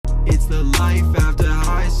the Life After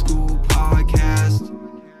High School podcast.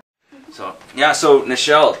 So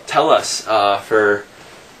Nichelle, tell us, for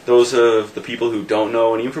those of the people who don't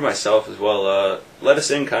know, and even for myself as well, let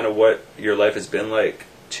us in kind of what your life has been like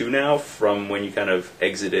to now from when you kind of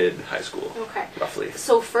exited high school. Okay. Roughly.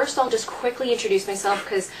 So first I'll just quickly introduce myself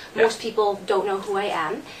because most people don't know who I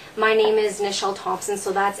am. My name is Nichelle Thompson,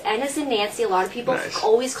 so that's N as in Nancy. A lot of people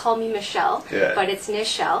always call me Michelle, but it's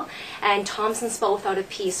Nichelle. And Thompson spelled without a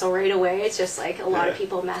P, so right away it's just like a lot of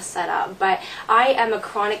people mess that up. But I am a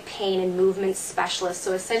chronic pain and movement specialist,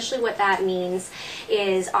 so essentially what that means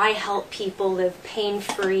is I help people live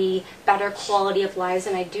pain-free, better quality of lives,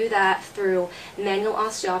 and I do that through manual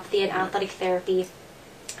osteopathy and athletic therapy,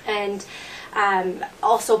 and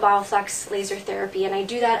also Bioflex laser therapy, and I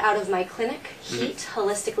do that out of my clinic, HEAT,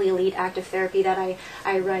 Holistically Elite Active Therapy, that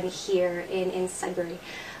I run here in Sudbury.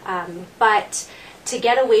 But to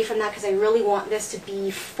get away from that, because I really want this to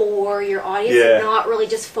be for your audience and not really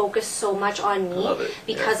just focus so much on me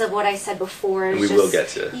because of what I said before. And we will get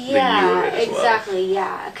to the you of it as exactly,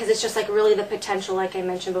 because it's just like really the potential, like I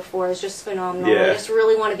mentioned before, is just phenomenal. I just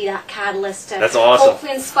really want to be that catalyst to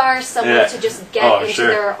hopefully inspire someone to just get into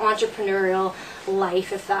their entrepreneurial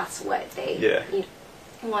life if that's what they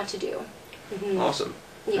want to do. Awesome.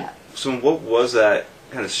 Yeah. So what was that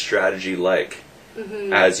kind of strategy like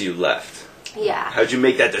as you left? How'd you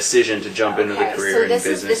make that decision to jump into the career in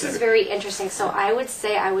business? This is very interesting. So I would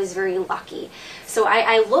say I was very lucky. So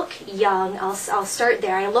I look young. I'll start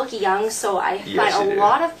there. I look young, so I find a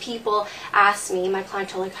lot of people ask me, my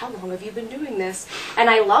clientele, like, how long have you been doing this? And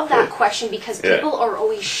I love that question because people are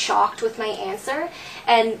always shocked with my answer.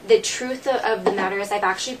 And the truth of the matter is I've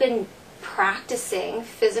actually been practicing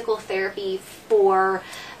physical therapy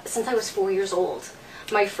since I was 4 years old.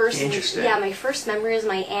 My first memory is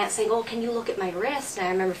my aunt saying, "Oh, can you look at my wrist?" And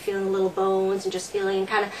I remember feeling the little bones and just feeling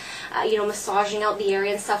kind of, massaging out the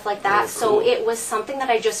area and stuff like that. So it was something that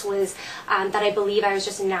I just was, that I believe I was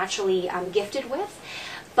just naturally gifted with.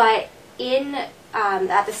 But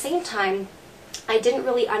at the same time, I didn't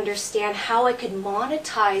really understand how I could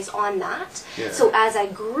monetize on that. So as I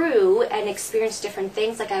grew and experienced different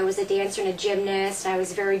things, like I was a dancer and a gymnast, and I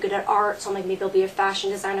was very good at art, so I'm like, maybe I'll be a fashion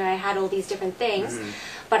designer. I had all these different things.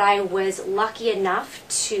 But I was lucky enough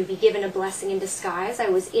to be given a blessing in disguise. I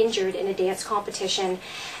was injured in a dance competition,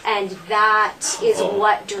 and that is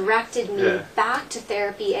what directed me back to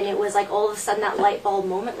therapy. And it was like all of a sudden that light bulb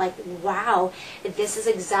moment, like, wow, this is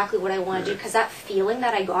exactly what I want to do. Because that feeling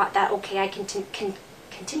that I got, that, okay, I can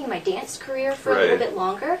continue my dance career for a little bit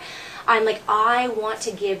longer. I'm like, I want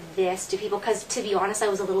to give this to people because, to be honest, I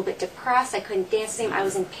was a little bit depressed. I couldn't dance the same. I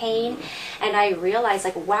was in pain. And I realized,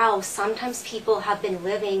 like, wow, sometimes people have been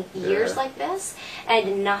living years like this,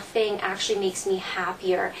 and nothing actually makes me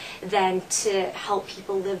happier than to help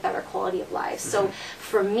people live better quality of lives. So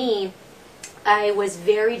for me, I was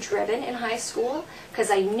very driven in high school because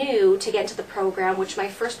I knew to get into the program, which my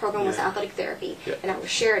first program was athletic therapy, and I was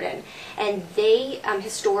Sheridan. And they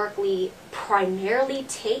historically primarily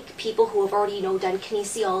take people who have already, done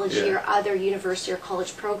kinesiology or other university or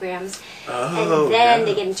college programs, and then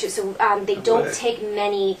they get into it. So they don't take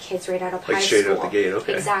many kids right out of high school. Straight out the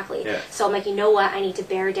gate, Exactly. So I'm like, you know what, I need to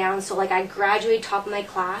bear down. So like I graduated top of my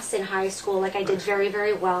class in high school. Like I did very,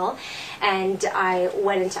 very well. And I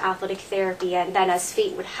went into athletic therapy. And then as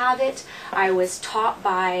fate would have it, I was taught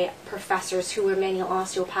by professors who were manual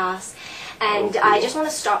osteopaths. And I just want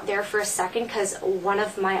to stop there for a second because one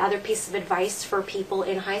of my other pieces of advice for people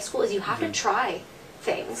in high school is you have to try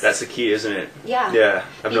things. That's the key, isn't it? Yeah.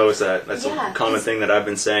 I've noticed that. That's a common thing that I've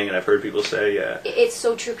been saying and I've heard people say, It's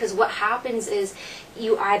so true because what happens is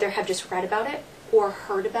you either have just read about it or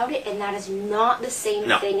heard about it, and that is not the same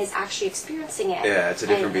thing as actually experiencing it. Yeah, it's a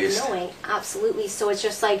different beast. And knowing, absolutely. So it's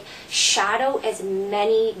just like shadow as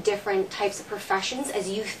many different types of professions as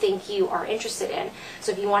you think you are interested in.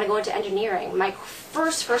 So if you want to go into engineering, my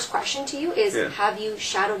first question to you is, have you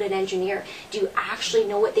shadowed an engineer? Do you actually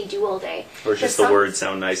know what they do all day? Or just the words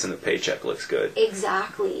sound nice and the paycheck looks good.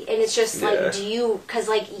 Exactly. And it's just like, because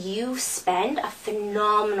like you spend a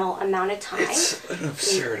phenomenal amount of time. It's an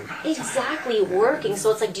absurd amount of time. Exactly. Working. So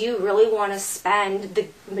it's like, do you really want to spend the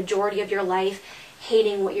majority of your life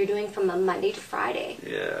hating what you're doing from a Monday to Friday?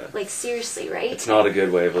 Like seriously, right? It's not a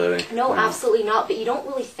good way of living. No, absolutely not. But you don't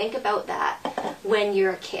really think about that when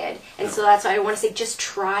you're a kid. And so that's why I want to say just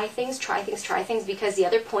try things, because the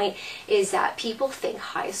other point is that people think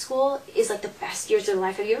high school is like the best years of their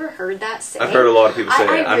life. Have you ever heard that saying? I've heard a lot of people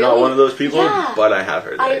say it. I'm not one of those people, but I have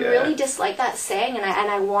heard that. I really dislike that saying, and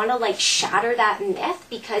I want to like shatter that myth,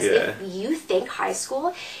 because if you think high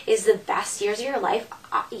school is the best years of your life,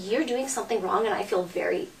 you're doing something wrong, and I feel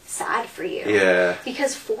very sad for you. Yeah.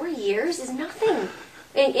 Because 4 years is nothing.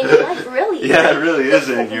 In your life, really. Yeah, it really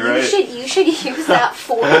isn't. You're right. You should use that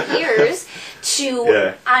 4 years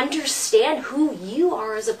to understand who you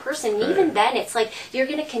are as a person. And even then, it's like you're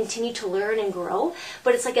going to continue to learn and grow,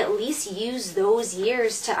 but it's like at least use those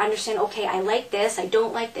years to understand, okay, I like this, I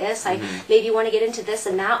don't like this, I maybe want to get into this,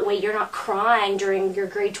 and that way you're not crying during your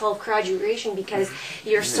grade 12 graduation because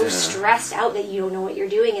you're so stressed out that you don't know what you're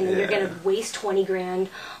doing, and then you're going to waste 20 grand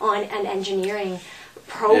on an engineering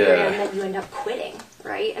program that you end up quitting.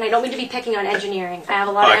 Right, and I don't mean to be picking on engineering. I have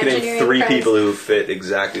a lot of engineering I can name 3 friends. people who fit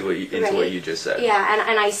exactly what you just said. Yeah,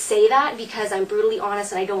 and I say that because I'm brutally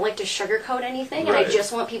honest, and I don't like to sugarcoat anything, and I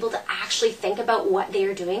just want people to actually think about what they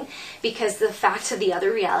are doing, because the fact of the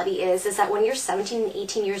other reality is that when you're 17 and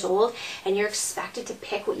 18 years old and you're expected to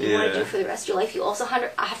pick what you want to do for the rest of your life, you also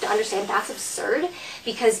have to understand that's absurd,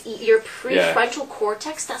 because your prefrontal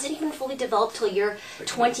cortex doesn't even fully develop till you're like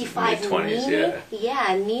 25.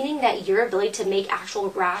 Meaning that your ability to make actual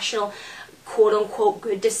rational, quote-unquote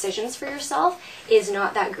good decisions for yourself is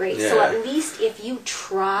not that great. So at least if you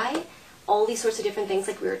try all these sorts of different things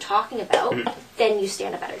like we were talking about, then you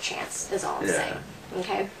stand a better chance, is all I'm saying.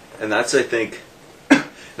 Okay? And that's, I think,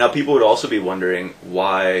 now people would also be wondering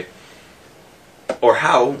why, or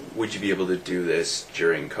how would you be able to do this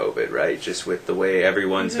during COVID, right? Just with the way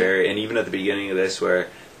everyone's and even at the beginning of this, where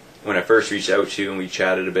when I first reached out to you and we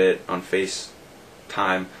chatted a bit on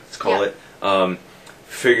FaceTime, let's call it,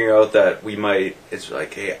 figuring out that it's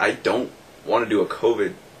like, hey, I don't want to do a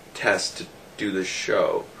COVID test to do this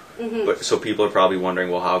show. But so people are probably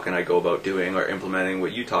wondering, well, how can I go about doing or implementing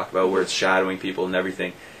what you talked about, where it's shadowing people and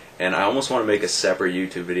everything. And I almost want to make a separate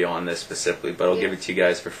YouTube video on this specifically, but I'll give it to you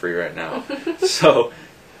guys for free right now. So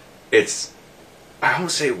it's, I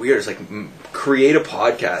don't say weird, it's like create a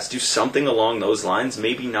podcast, do something along those lines,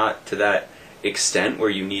 maybe not to that extent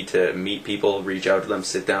where you need to meet people, reach out to them,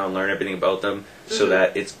 sit down, learn everything about them so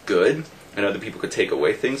that it's good and other people could take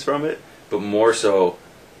away things from it, but more so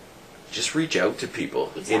just reach out to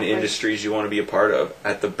people in industries you want to be a part of.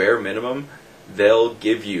 At the bare minimum, they'll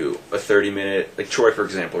give you a 30-minute, like Troy for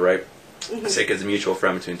example, right? Say it's a mutual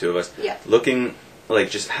friend between two of us. Looking,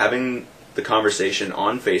 like just having the conversation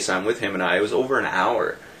on FaceTime with him and I, it was over an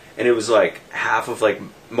hour, and it was like half of like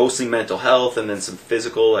mostly mental health and then some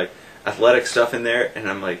physical like athletic stuff in there, and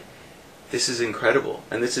I'm like, this is incredible.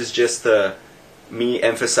 And this is just me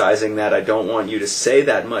emphasizing that I don't want you to say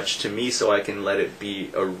that much to me, so I can let it be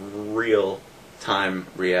a real time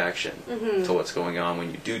reaction to what's going on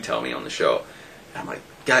when you do tell me on the show. And I'm like,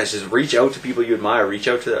 guys, just reach out to people you admire, reach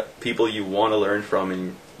out to people you want to learn from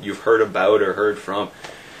and you've heard about or heard from.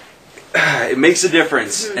 It makes a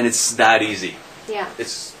difference, and it's that easy.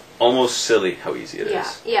 It's almost silly how easy it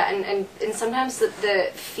is. And sometimes the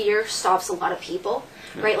fear stops a lot of people,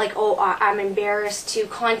 right? Like, oh, I'm embarrassed to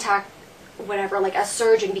contact whatever, like a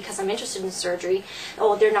surgeon because I'm interested in surgery.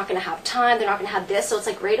 Oh, they're not going to have time, they're not going to have this. So it's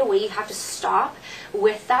like right away you have to stop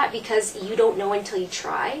with that, because you don't know until you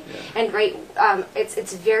try. And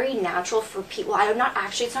it's very natural for people.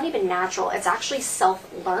 It's not even natural, it's actually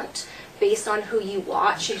self-learnt based on who you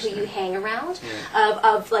watch and who you hang around,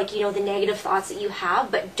 of like, the negative thoughts that you have.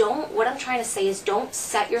 But what I'm trying to say is don't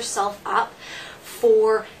set yourself up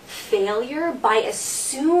for failure by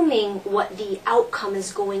assuming what the outcome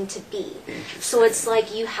is going to be. So it's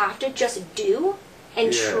like you have to just do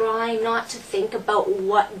and try not to think about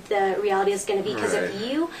what the reality is going to be, because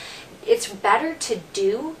it's better to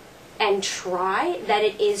do and try than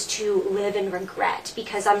it is to live in regret.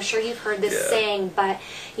 Because I'm sure you've heard this saying, but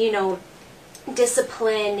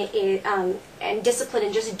discipline and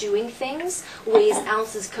just doing things weighs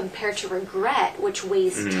ounces compared to regret, which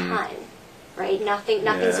weighs ton. Right?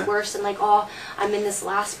 Nothing's worse than like, oh, I'm in this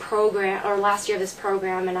last year of this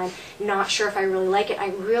program and I'm not sure if I really like it. I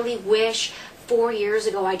really wish 4 years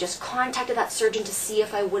ago I just contacted that surgeon to see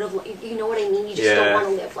if I would have, you know what I mean? You just don't want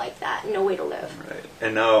to live like that. No way to live. Right.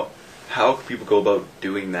 And now, how can people go about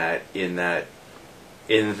doing that in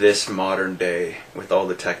this modern day with all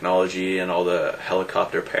the technology and all the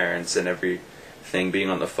helicopter parents and everything being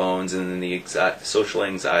on the phones, and then the social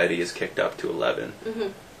anxiety is kicked up to 11?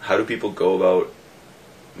 How do people go about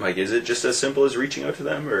Like, is it just as simple as reaching out to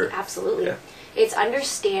them, or? Absolutely. Yeah. It's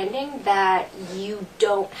understanding that you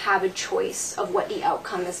don't have a choice of what the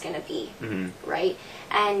outcome is going to be, right?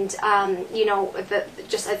 And you know,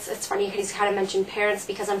 it's funny because he's kind of mentioned parents,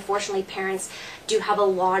 because unfortunately parents do have a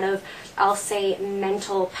lot of, I'll say,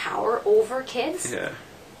 mental power over kids. Yeah.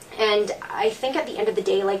 And I think at the end of the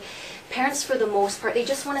day, like, parents, for the most part, they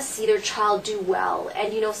just want to see their child do well.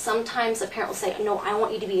 And, you know, sometimes a parent will say, no, I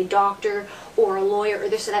want you to be a doctor or a lawyer or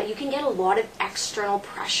this or that. You can get a lot of external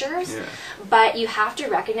pressures, but you have to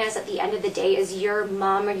recognize at the end of the day is your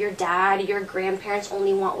mom or your dad, your grandparents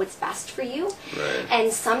only want what's best for you. Right.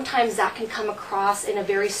 And sometimes that can come across in a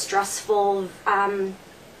very stressful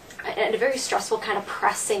in a very stressful kind of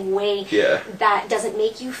pressing way that doesn't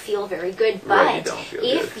make you feel very good. But you don't feel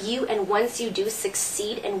if good. you, and once you do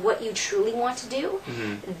succeed in what you truly want to do,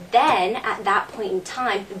 then at that point in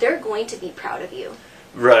time, they're going to be proud of you.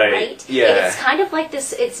 Right. Yeah. And it's kind of like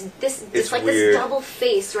this. It's like weird. this double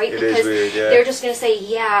face, right? It Because is weird, yeah. they're just going to say,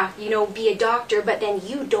 yeah, you know, be a doctor, but then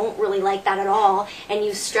you don't really like that at all, and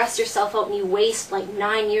you stress yourself out and you waste like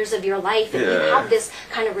 9 years of your life, and you have this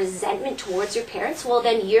kind of resentment towards your parents. Well,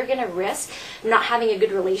 then you're going to risk not having a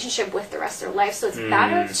good relationship with the rest of their life. So it's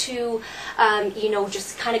better to, you know,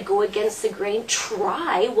 just kind of go against the grain.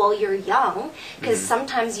 Try while you're young, because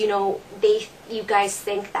sometimes, you know, you guys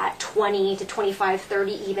think that 20 to 25,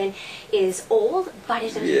 30 even is old, but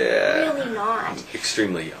it is really not.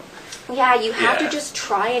 Extremely young. Yeah, you have to just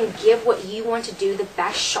try and give what you want to do the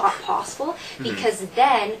best shot possible, because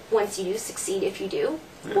then once you do succeed, if you do,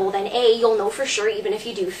 well then you'll know for sure even if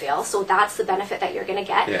you do fail, so that's the benefit that you're going to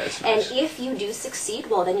get. Nice. And if you do succeed,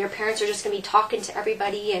 well then your parents are just going to be talking to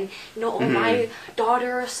everybody and, you know, oh, my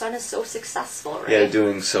daughter or son is so successful, right? Yeah,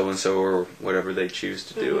 doing so-and-so or whatever they choose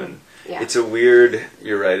to do. And Yeah. it's a weird,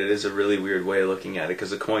 you're right, it is a really weird way of looking at it, because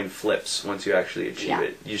the coin flips once you actually achieve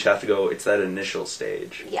it. You just have to go, it's that initial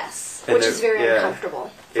stage. Yes, And which is very yeah,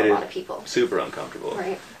 uncomfortable for it a lot is of people. Super uncomfortable.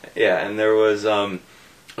 Right. Yeah, and there was a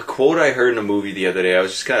quote I heard in a movie the other day. I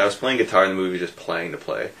was playing guitar in the movie, just playing to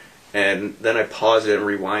play, and then I paused it and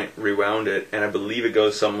rewound it, and I believe it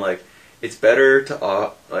goes something like, it's better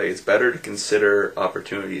to consider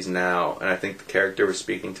opportunities now. And I think the character was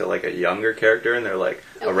speaking to like a younger character, and they're like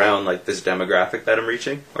around like this demographic that I'm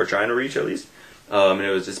reaching, or trying to reach at least. And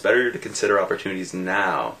it's better to consider opportunities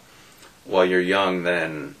now while you're young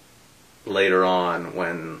than later on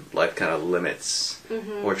when life kind of limits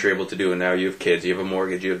what you're able to do. And now you have kids, you have a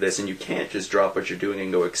mortgage, you have this, and you can't just drop what you're doing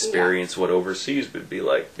and go experience what overseas would be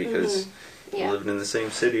like, because you lived in the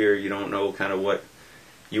same city, or you don't know kind of what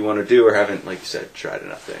you want to do, or haven't, like you said, tried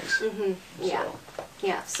enough things.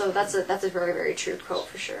 So that's a very, very true quote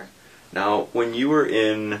for sure. Now, when you were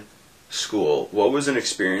in school, what was an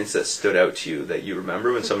experience that stood out to you that you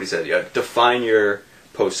remember when somebody said, define your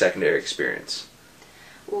post-secondary experience?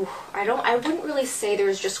 Ooh, I wouldn't really say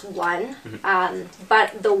there's just one,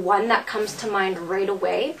 but the one that comes to mind right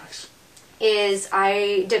away is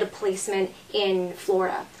I did a placement in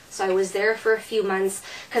Florida. So I was there for a few months,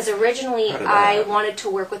 because originally I wanted to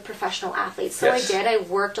work with professional athletes. So I did. I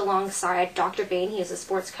worked alongside Dr. Bain. He is a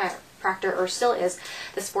sports chiropractor, or still is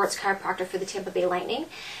the sports chiropractor for the Tampa Bay Lightning.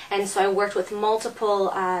 And so I worked with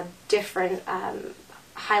multiple different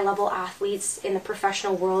high-level athletes in the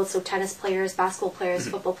professional world, so tennis players, basketball players,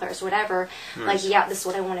 football players, whatever. Like, this is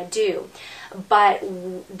what I want to do. But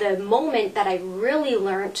the moment that I really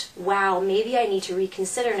learned, wow, maybe I need to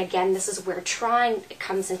reconsider, and again, this is where trying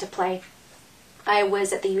comes into play. I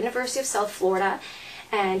was at the University of South Florida,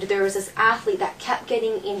 and there was this athlete that kept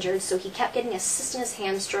getting injured, so he kept getting a cyst in his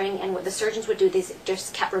hamstring, and what the surgeons would do, they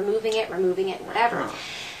just kept removing it, whatever.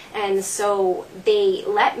 And so they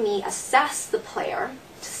let me assess the player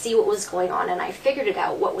to see what was going on, and I figured it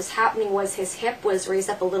out. What was happening was his hip was raised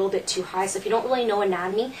up a little bit too high. So if you don't really know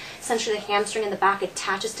anatomy, essentially the hamstring in the back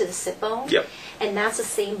attaches to the sit bone. And that's the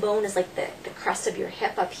same bone as like the crest of your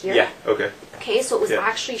hip up here. Okay, so it was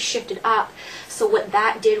actually shifted up. So what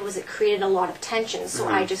that did was it created a lot of tension. So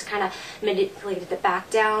I just kind of manipulated it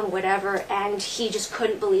back down, whatever, and he just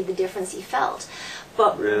couldn't believe the difference he felt.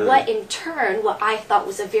 But what in turn, what I thought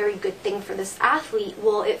was a very good thing for this athlete,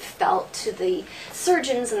 well, it felt to the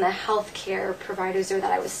surgeons and the healthcare providers there that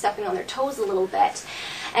I was stepping on their toes a little bit.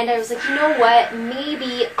 And I was like, you know what,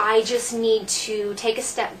 maybe I just need to take a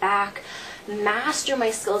step back, master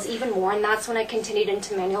my skills even more, and that's when I continued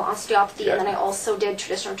into manual osteopathy, Yeah. and then I also did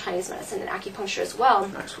traditional Chinese medicine and acupuncture as well.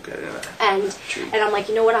 Nice, we'll get into that. And I'm like,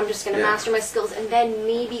 you know what, I'm just going to Yeah. master my skills, and then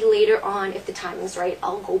maybe later on, if the timing's right,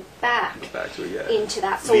 I'll go back to it, into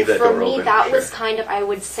that. So Leave that for door me, open, that sure. was kind of, I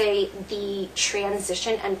would say, the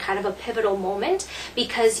transition and kind of a pivotal moment,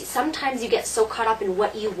 because sometimes you get so caught up in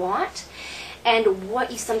what you want, and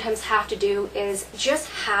what you sometimes have to do is just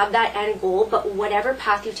have that end goal, but whatever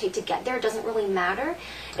path you take to get there doesn't really matter.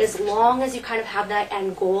 As long as you kind of have that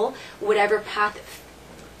end goal, whatever path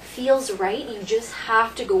feels right, you just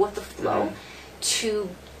have to go with the flow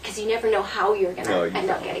because you never know how you're going to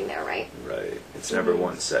end up getting there, right? Right. It's never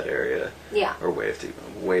one set area. Yeah. Or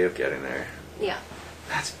way of getting there. Yeah.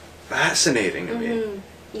 That's fascinating to me.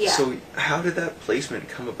 Yeah. So how did that placement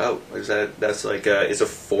come about? That's like it's a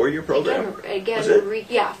 4-year program? Again, Was it?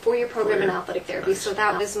 4-year program in 4-year. athletic therapy. Nice. So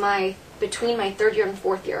that was between my 3rd year and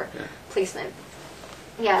 4th year Yeah. placement.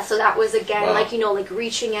 Yeah, so that was again Wow. like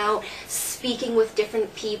reaching out, speaking with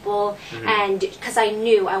different people, and because I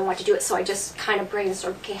knew I wanted to do it, so I just kind of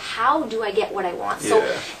brainstormed. Okay, how do I get what I want? So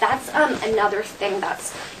Yeah. that's another thing.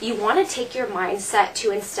 That's you want to take your mindset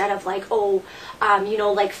to, instead of like,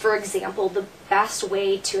 like for example, the best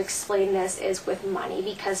way to explain this is with money,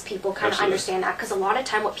 because people kind of Absolutely. understand that. Because a lot of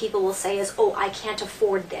time, what people will say is, "Oh, I can't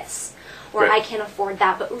afford this." Or Right. I can't afford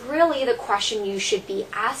that. But really the question you should be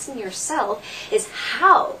asking yourself is,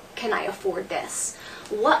 how can I afford this?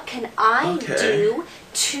 What can I do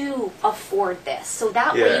to afford this? So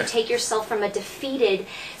that way you take yourself from a defeated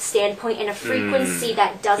standpoint and a frequency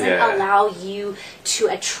that doesn't allow you to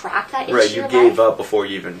attract that into your life. Right, you gave up before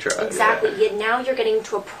you even tried. Exactly. Yeah. Yet now you're getting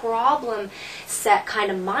to a problem set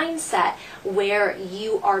kind of mindset where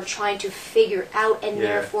you are trying to figure out and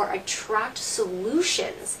therefore attract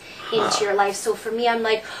solutions into your life. So for me, I'm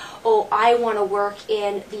like, oh, I want to work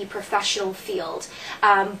in the professional field.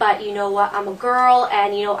 But you know what? I'm a girl,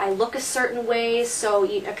 and I look a certain way. So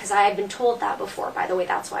because I had been told that before, by the way,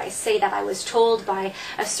 that's why I say that. I was told by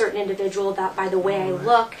a certain individual that by the way I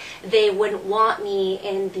look, they wouldn't want me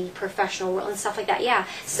in the professional world and stuff like that. Yeah.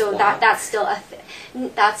 So that's still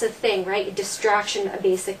that's a thing, right? Distraction,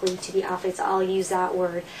 basically, to the athletes. I'll use that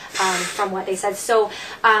word from what they said. So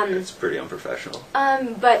it's pretty unprofessional.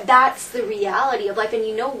 but that's the reality of life. And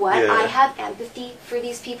you know what? Yeah. I have empathy for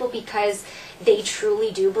these people because they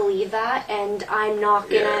truly do believe that, and I'm not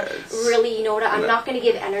gonna really, I'm not gonna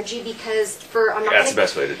give energy because that's the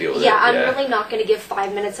best way to deal with it. Yeah, I'm really not gonna give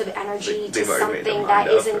 5 minutes of energy to something that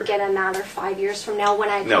isn't gonna matter 5 years from now when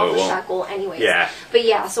I accomplish that goal anyways. Yeah. But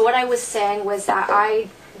yeah, so what I was saying was that I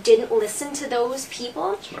didn't listen to those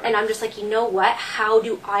people, and I'm just like, you know what, how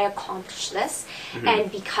do I accomplish this?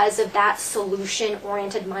 And because of that solution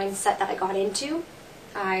oriented mindset that I got into,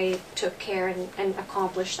 I took care and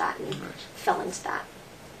accomplished that and fell into that.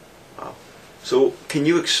 Wow. So can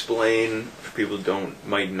you explain, for people who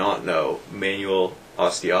might not know, manual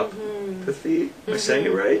osteopathy? Am I saying it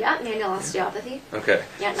right? Yeah, manual osteopathy. Okay.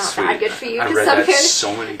 Yeah, not Sweet. bad. Good for you. I read that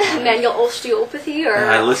so many times. Manual osteopathy, or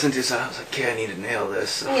I listened to it, so I was like, okay, I need to nail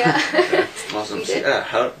this. Yeah. Awesome. You did.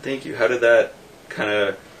 Thank you. How did that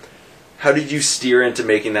how did you steer into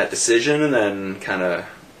making that decision, and then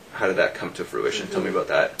how did that come to fruition? Tell me about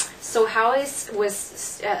that. So how I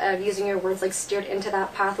was, using your words, like steered into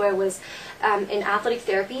that pathway was in athletic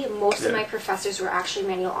therapy, most of my professors were actually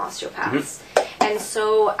manual osteopaths. And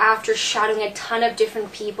so after shadowing a ton of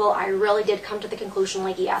different people, I really did come to the conclusion,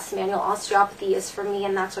 like, yes, manual osteopathy is for me,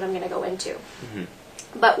 and that's what I'm going to go into.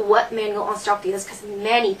 But what manual osteopathy is, because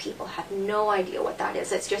many people have no idea what that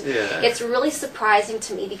is. It's just, it's really surprising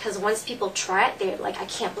to me, because once people try it, they're like, I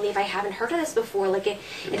can't believe I haven't heard of this before. Like, it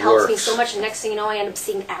helps me so much. And next thing you know, I end up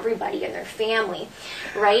seeing everybody in their family,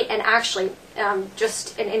 right? And actually,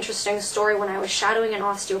 just an interesting story, when I was shadowing an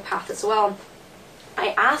osteopath as well,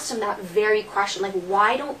 I asked him that very question, like,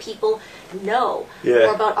 why don't people know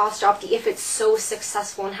more about osteopathy if it's so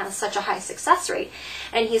successful and has such a high success rate?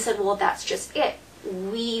 And he said, well, that's just it.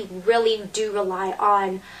 We really do rely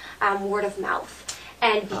on word of mouth.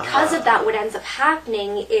 And because of that, what ends up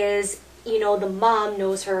happening is, the mom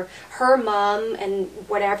knows her mom and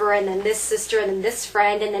whatever, and then this sister, and then this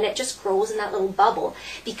friend, and then it just grows in that little bubble,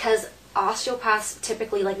 because osteopaths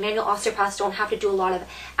typically, like manual osteopaths, don't have to do a lot of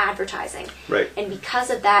advertising. Right. And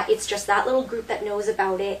because of that, it's just that little group that knows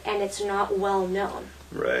about it, and it's not well known.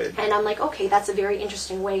 Right. And I'm like, okay, that's a very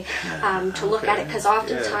interesting way to look at it, because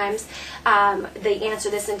oftentimes the answer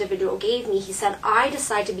this individual gave me, he said, I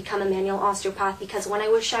decided to become a manual osteopath because when I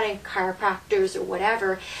was shadowing chiropractors or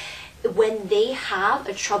whatever, when they have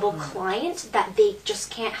a troubled client that they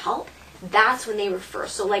just can't help, that's when they refer.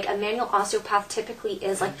 So like a manual osteopath typically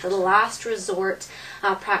is like the last resort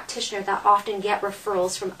practitioner that often get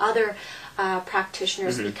referrals from other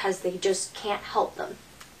practitioners because they just can't help them.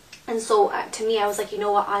 And so to me, I was like, you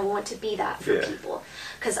know what, I want to be that for people.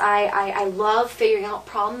 Because I love figuring out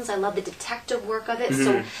problems. I love the detective work of it.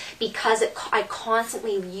 So because I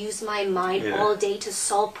constantly use my mind all day to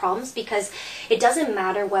solve problems, because it doesn't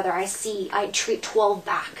matter whether I treat 12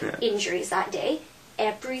 back injuries that day.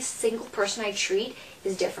 Every single person I treat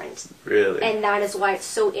is different. Really? And that is why it's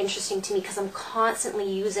so interesting to me, because I'm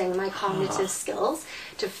constantly using my cognitive skills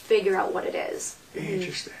to figure out what it is.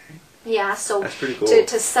 Interesting. Yeah, so that's pretty cool.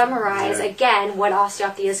 to summarize again what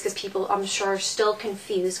osteopathy is, because people I'm sure are still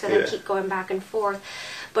confused because I keep going back and forth,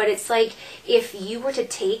 but it's like if you were to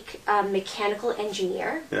take a mechanical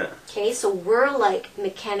engineer, okay, so we're like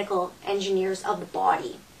mechanical engineers of the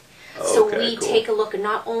body. So we take a look at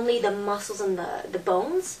not only the muscles and the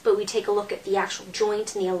bones, but we take a look at the actual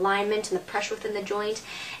joint and the alignment and the pressure within the joint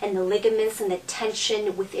and the ligaments and the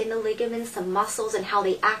tension within the ligaments, the muscles and how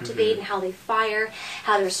they activate and how they fire,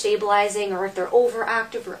 how they're stabilizing, or if they're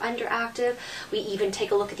overactive or underactive. We even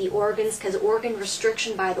take a look at the organs, because organ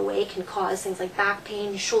restriction, by the way, can cause things like back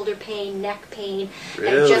pain, shoulder pain, neck pain,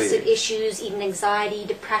 digestive issues, even anxiety,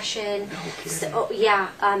 depression. So,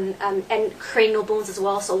 and cranial bones as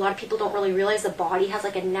well. So a lot of people don't really realize the body has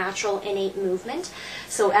like a natural innate movement.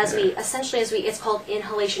 So as it's called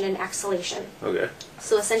inhalation and exhalation. Okay.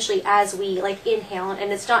 So essentially as we like inhale,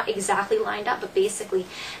 and it's not exactly lined up, but basically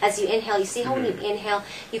as you inhale, you see how when you inhale,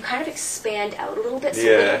 you kind of expand out a little bit. So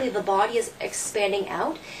literally the body is expanding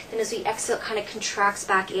out. Then as we exhale, it kind of contracts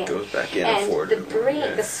back in. Goes back in and forward. The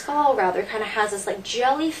brain, the skull rather, kind of has this like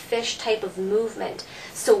jellyfish type of movement.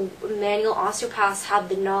 So manual osteopaths have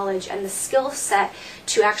the knowledge and the skill set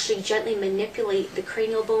to actually gently manipulate the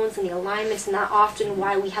cranial bones and the alignments, and that often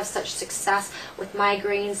why we have such success with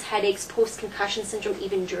migraines, headaches, post-concussion syndrome,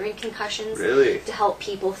 even during concussions, to help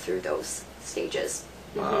people through those stages.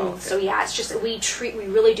 Wow, okay. So yeah, it's just we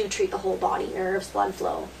really do treat the whole body, nerves, blood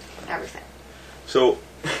flow, everything. So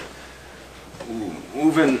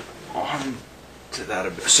moving on to that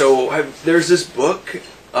a bit. So there's this book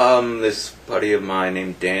this buddy of mine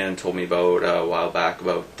named Dan told me about a while back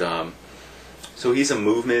about so he's a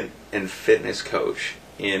movement and fitness coach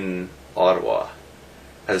in Ottawa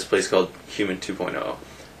at this place called Human 2.0,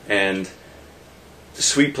 and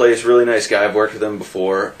sweet place, really nice guy. I've worked with him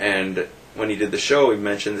before, and when he did the show he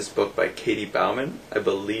mentioned this book by Katie Bauman. I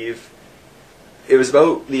believe it was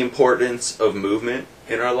about the importance of movement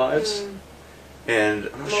in our lives. And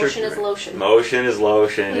I'm not Motion is lotion. Motion is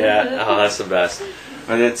lotion, yeah. Oh, that's the best.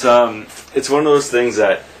 But it's one of those things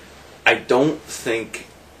that I don't think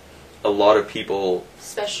a lot of people,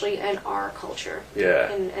 especially in our culture,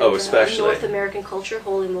 especially North American culture,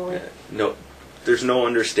 holy moly. No, there's no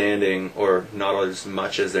understanding, or not as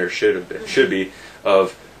much as there should be,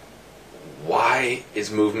 of why is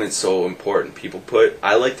movement so important.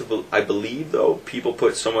 I believe though, people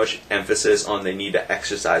put so much emphasis on they need to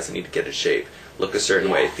exercise, they need to get in shape, look a certain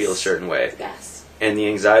way, feel a certain way. Yes. And the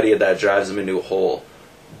anxiety of that drives them into a hole.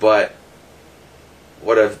 But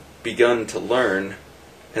what I've begun to learn,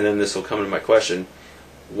 and then this will come into my question,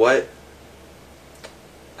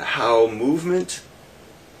 how movement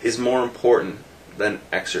is more important than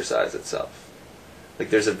exercise itself. Like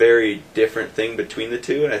there's a very different thing between the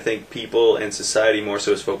two, and I think people and society more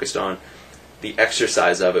so is focused on the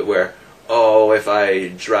exercise of it, where, if I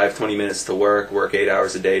drive 20 minutes to work 8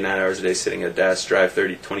 hours a day, 9 hours a day sitting at a desk, drive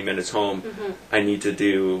 20 minutes home, I need to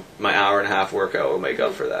do my hour and a half workout will make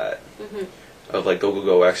up for that. Of like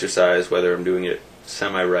go exercise, whether I'm doing it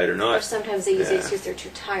semi-right or not. Or sometimes they use the excuse they're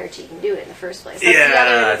too tired to even do it in the first place.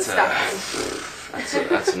 That's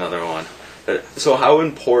another one. So how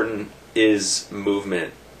important is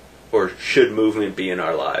movement, or should movement be in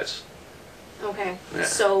our lives? Okay,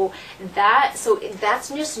 so that's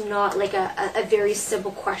just not like a very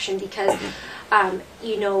simple question, because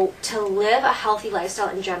to live a healthy lifestyle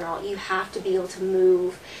in general, you have to be able to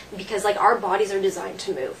move, because like our bodies are designed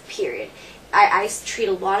to move, period. I treat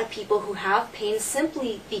a lot of people who have pain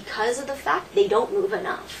simply because of the fact they don't move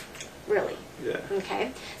enough, really. Yeah.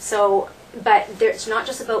 Okay, so, but it's not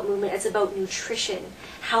just about movement, it's about nutrition.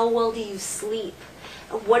 How well do you sleep?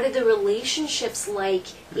 What are the relationships like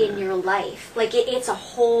in your life? Like it's a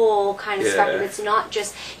whole kind of spectrum. It's not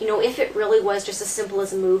just, if it really was just as simple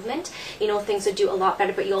as movement, things would do a lot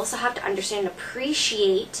better. But you also have to understand and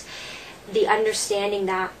appreciate the understanding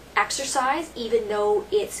that exercise, even though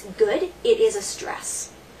it's good, it is a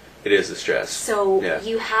stress. It is the stress. So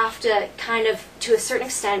you have to kind of, to a certain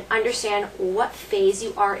extent, understand what phase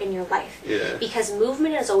you are in your life. Yeah. Because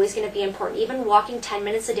movement is always going to be important. Even walking 10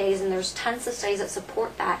 minutes a day, and there's tons of studies that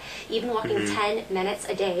support that, even walking 10 minutes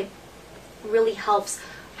a day really helps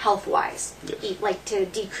health-wise, like to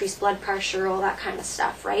decrease blood pressure, all that kind of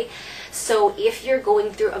stuff, right? So if you're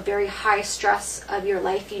going through a very high stress of your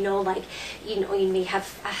life, you may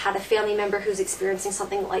have had a family member who's experiencing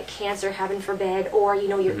something like cancer, heaven forbid, or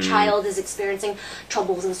your child is experiencing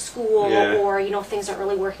troubles in school, or things aren't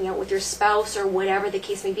really working out with your spouse, or whatever the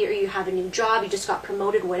case may be, or you have a new job, you just got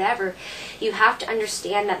promoted, whatever. You have to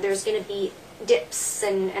understand that there's going to be dips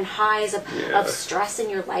and highs of stress in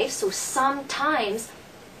your life. So sometimes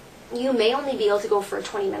you may only be able to go for a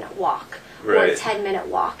 20-minute walk or a 10-minute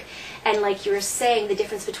walk. And like you were saying, the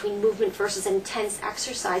difference between movement versus intense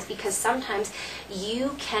exercise, because sometimes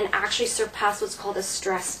you can actually surpass what's called a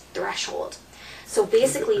stress threshold. So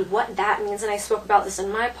basically what that means, and I spoke about this in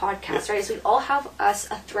my podcast, right, is we all have a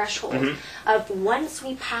threshold of once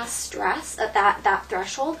we pass stress at that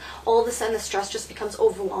threshold, all of a sudden the stress just becomes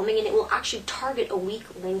overwhelming, and it will actually target a weak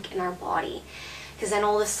link in our body. Because then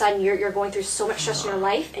all of a sudden you're going through so much stress in your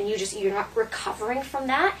life, and you're not recovering from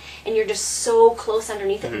that, and you're just so close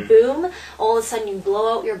underneath it. Boom! All of a sudden you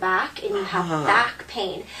blow out your back and you have back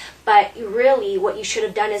pain. But really, what you should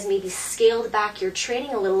have done is maybe scaled back your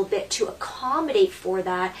training a little bit to accommodate for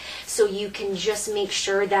that, so you can just make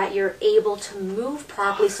sure that you're able to move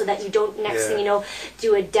properly, so that you don't, next thing you know,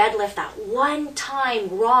 do a deadlift that one time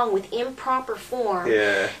wrong with improper form.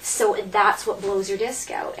 So that's what blows your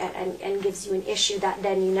disc out and gives you an issue that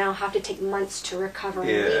then you now have to take months to recover and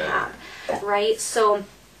rehab, right? So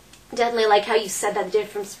definitely like how you said that, the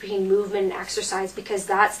difference between movement and exercise, because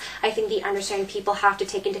that's, I think, the understanding people have to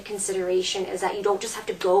take into consideration, is that you don't just have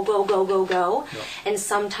to go. And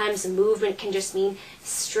sometimes movement can just mean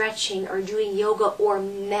stretching or doing yoga or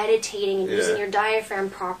meditating and using your diaphragm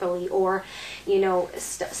properly, or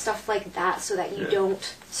stuff like that, so that you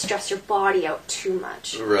don't stress your body out too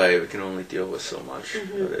much. Right, we can only deal with so much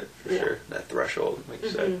of it, for sure. That threshold, like you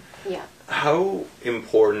said. How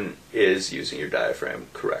important is using your diaphragm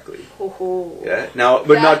correctly? Now,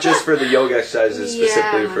 but not just for the yoga exercises,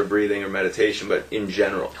 specifically for breathing or meditation, but in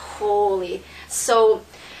general. So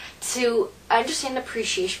to understand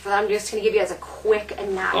appreciation for that, I'm just going to give you guys a quick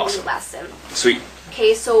anatomy lesson. Sweet.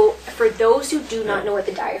 Okay, so for those who do not know what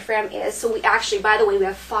the diaphragm is, so we actually, by the way, we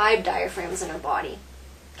have 5 diaphragms in our body.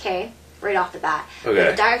 Okay, right off the bat.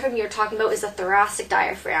 The diaphragm you're talking about is the thoracic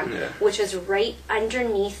diaphragm, which is right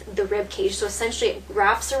underneath the rib cage. So essentially it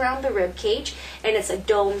wraps around the rib cage, and it's a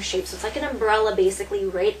dome shape. So it's like an umbrella basically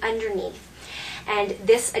right underneath. And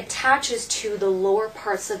this attaches to the lower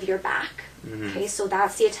parts of your back. Okay, so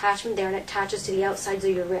that's the attachment there, and it attaches to the outsides of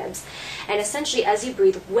your ribs. And essentially, as you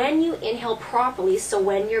breathe, when you inhale properly, so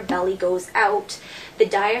when your belly goes out, the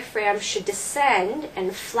diaphragm should descend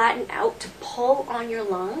and flatten out to pull on your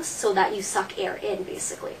lungs so that you suck air in,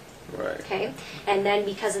 basically. Okay, and then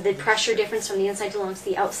because of the pressure difference from the inside to the lungs to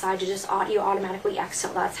the outside, you automatically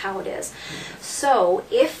exhale. That's how it is. So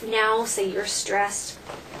if now, say you're stressed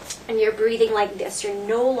and you're breathing like this, you're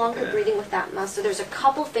no longer breathing with that muscle. So there's a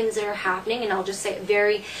couple things that are happening, and I'll just say it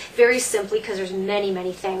very, very simply, because there's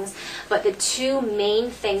many things. But the 2 main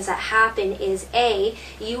things that happen is, A,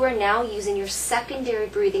 you are now using your secondary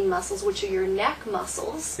breathing muscles, which are your neck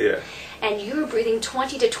muscles. And you're breathing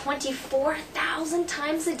 20 to 24,000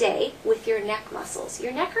 times a day with your neck muscles.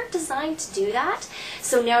 Your neck aren't designed to do that.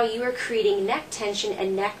 So now you are creating neck tension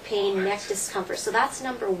and neck pain, neck discomfort. So that's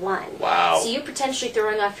number 1. So you're potentially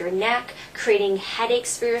throwing off your neck, creating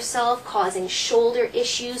headaches for yourself, causing shoulder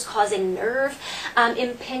issues, causing nerve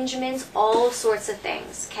impingements, all sorts of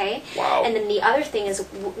things, okay? And then the other thing is,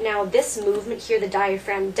 now this movement here the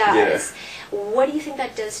diaphragm does, what do you think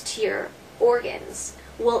that does to your organs?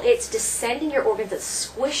 Well, it's descending your organs, it's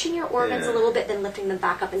squishing your organs a little bit, then lifting them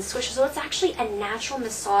back up and squishing. So it's actually a natural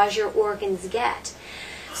massage your organs get.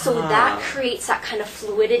 So that creates that kind of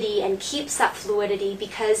fluidity and keeps that fluidity,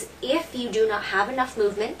 because if you do not have enough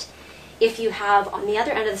movement, if you have, on the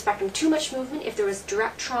other end of the spectrum, too much movement, if there was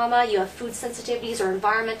direct trauma, you have food sensitivities or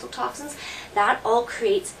environmental toxins, that all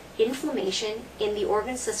creates inflammation in the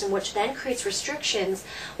organ system, which then creates restrictions,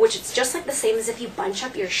 which it's just like the same as if you bunch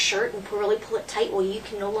up your shirt and really pull it tight. Well, you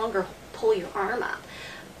can no longer pull your arm up.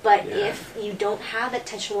 But if you don't have that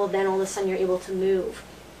tension, well, then all of a sudden you're able to move.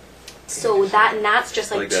 So that's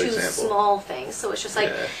just like 2 small things. So it's just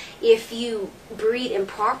like, if you breathe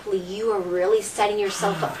improperly, you are really setting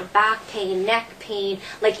yourself up for back pain, neck pain.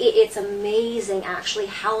 Like it's amazing actually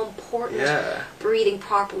how important breathing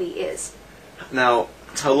properly is. Now,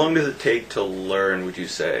 How long does it take to learn, would you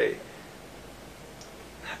say,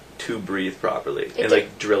 to breathe properly? And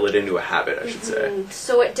like drill it into a habit, I should say.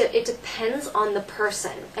 So it depends on the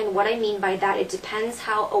person. And what I mean by that, it depends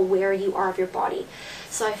how aware you are of your body.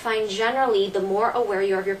 So I find generally the more aware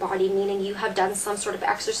you are of your body, meaning you have done some sort of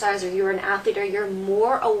exercise or you're an athlete or you're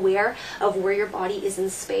more aware of where your body is in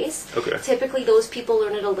space. Okay. Typically those people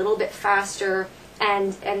learn it a little bit faster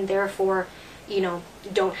and therefore,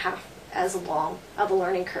 don't have as long of a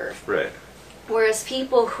learning curve. Right. Whereas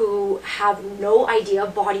people who have no idea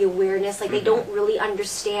of body awareness, like they don't really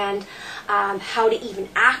understand how to even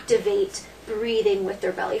activate breathing with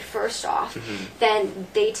their belly first off, then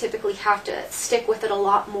they typically have to stick with it a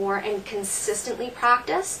lot more and consistently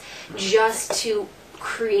practice just to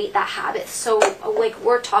create that habit. So like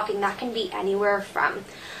we're talking, that can be anywhere from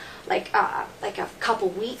like a couple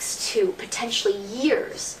weeks to potentially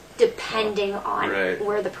years, depending on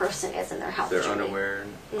where the person is in their health They're journey. unaware.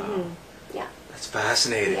 Yeah. That's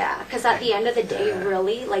fascinating. Yeah, because at the end of the day,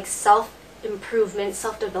 really, like self-improvement,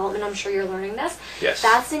 self-development, I'm sure you're learning this. Yes.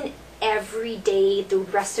 That's an everyday, the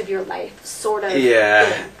rest of your life sort of Yeah.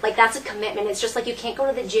 thing. Like that's a commitment. It's just like you can't go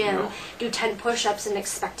to the gym, do 10 push-ups and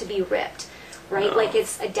expect to be ripped. Right? No. Like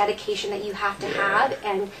it's a dedication that you have to have,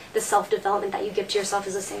 and the self-development that you give to yourself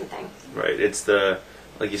is the same thing. Right. It's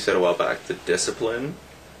like you said a while back, the discipline.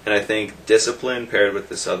 And I think discipline paired with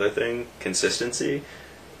this other thing, consistency,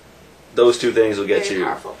 those two things will get Very you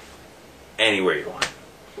powerful. anywhere you want.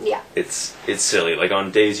 Yeah. It's silly. Like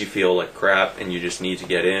on days you feel like crap and you just need to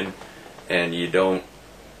get in and you don't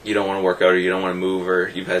want to work out or you don't want to move or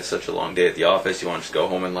you've had such a long day at the office, you want to just go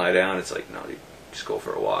home and lie down. It's like, no, you just go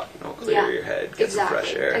for a walk, clear your head, get some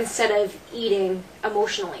fresh air. Instead of eating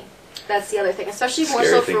emotionally. That's the other thing, especially more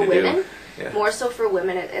Scary so thing for to women. do. Yeah. More so for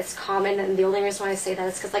women, it's common, and the only reason why I say that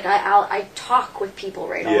is because like I talk with people all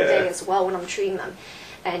day as well when I'm treating them,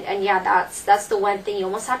 and yeah, that's the one thing you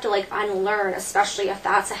almost have to like unlearn, especially if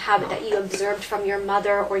that's a habit that you observed from your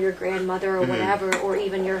mother or your grandmother or whatever, or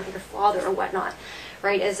even your father or whatnot.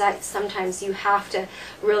 Right, is that sometimes you have to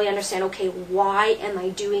really understand, okay, why am I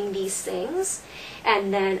doing these things?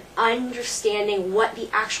 And then understanding what the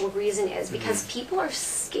actual reason is, because people are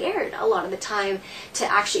scared a lot of the time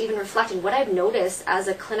to actually even reflect. And what I've noticed as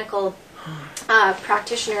a clinical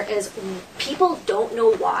practitioner is people don't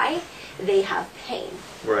know why they have pain.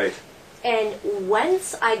 Right. And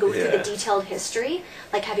once I go through the detailed history,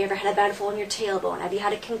 like have you ever had a bad fall in your tailbone? Have you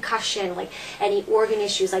had a concussion? Like any organ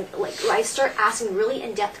issues? Like I start asking really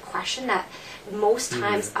in-depth questions that most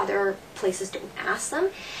times other places don't ask them.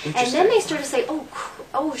 And then they start to say,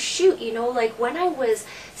 oh shoot, like when I was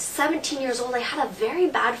 17 years old, I had a very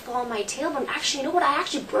bad fall on my tailbone. Actually, you know what? I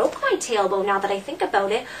actually broke my tailbone now that I think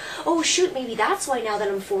about it. Oh shoot, maybe that's why now that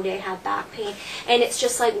I'm 40 I have back pain. And it's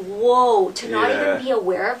just like, whoa, to not even be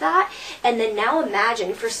aware of that. And then now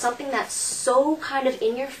imagine for something that's so kind of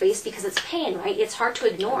in your face because it's pain, right? It's hard to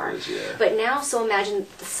ignore. But now, so imagine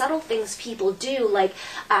the subtle things people do, like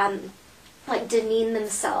demean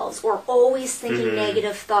themselves or always thinking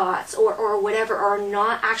negative thoughts or whatever, or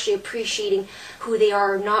not actually appreciating who they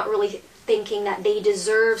are, not really thinking that they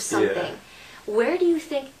deserve something. Where do you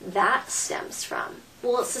think that stems from?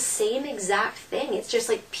 Well, it's the same exact thing. It's just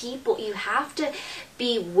like people, you have to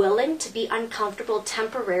be willing to be uncomfortable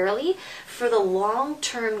temporarily for the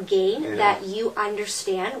long-term gain that you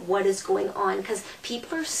understand what is going on, because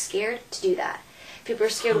people are scared to do that. People are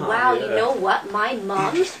scared, wow, you know what? My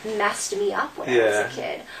mom messed me up when I was a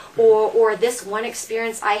kid. Or this one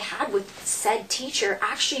experience I had with said teacher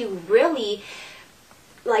actually really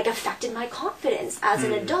affected my confidence as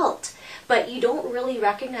an adult. But you don't really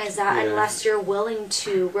recognize that unless you're willing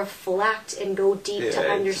to reflect and go deep to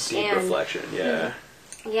understand. Deep reflection,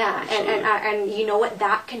 Yeah, and you know what?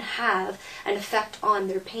 That can have an effect on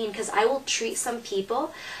their pain, because I will treat some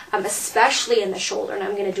people, especially in the shoulder, and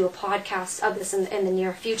I'm going to do a podcast of this in the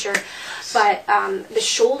near future, but the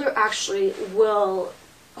shoulder actually will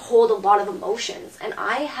hold a lot of emotions, and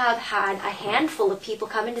I have had a handful of people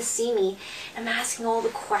come in to see me, and I'm asking all the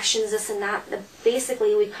questions, this and that.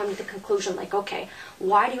 Basically, we come to the conclusion, like, okay,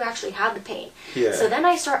 why do you actually have the pain? So then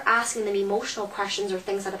I start asking them emotional questions or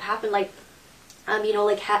things that have happened, like,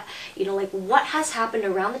 what has happened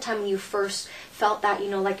around the time when you first felt that,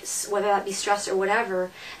 whether that be stress or whatever,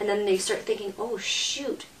 and then they start thinking, oh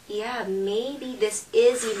shoot, yeah, maybe this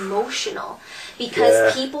is emotional,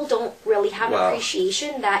 because people don't really have an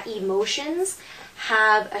appreciation that emotions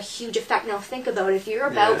have a huge effect. Now think about it. If you're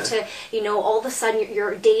about to, all of a sudden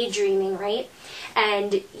you're daydreaming, right?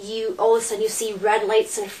 And all of a sudden you see red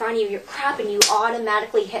lights in front of you, you're crap, and you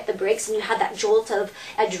automatically hit the brakes, and you have that jolt of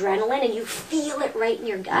adrenaline, and you feel it right in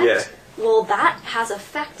your gut. Well, that has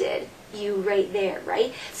affected you right there,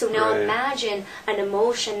 right? So now imagine an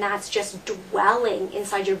emotion that's just dwelling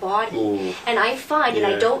inside your body. Ooh. And I find, and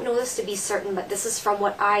I don't know this to be certain, but this is from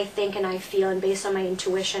what I think and I feel and based on my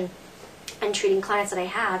intuition and treating clients that I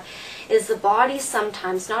have, is the body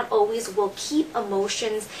sometimes, not always, will keep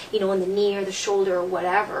emotions, you know, in the knee or the shoulder or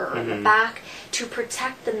whatever, or in the back, to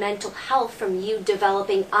protect the mental health from you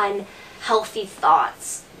developing unhealthy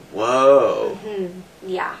thoughts. Whoa.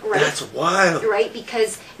 Yeah, right. That's wild. Right,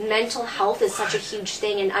 because mental health is such a huge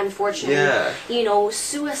thing, and unfortunately, you know,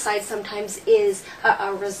 suicide sometimes is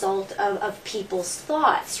a result of people's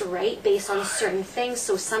thoughts, right, based on certain things.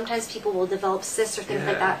 So sometimes people will develop cysts or things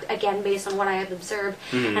like that, again, based on what I have observed.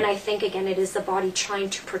 And I think, again, it is the body trying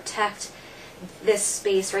to protect this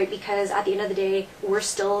space, right, because at the end of the day, we're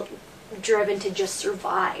still driven to just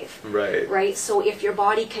survive. Right. Right, so if your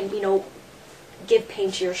body can, you know, give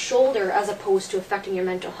pain to your shoulder as opposed to affecting your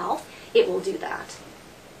mental health, it will do that.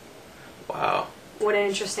 Wow. What an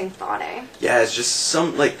interesting thought, eh? Yeah, it's just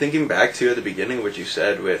some, like, thinking back to at the beginning what you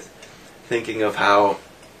said with thinking of how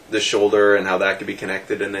the shoulder and how that could be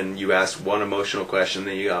connected, and then you asked one emotional question,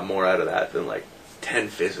 then you got more out of that than like 10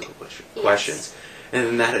 physical questions. And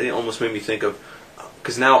then that almost made me think of,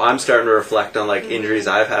 because now I'm starting to reflect on like injuries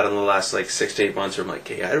I've had in the last like 6 to 8 months where I'm like,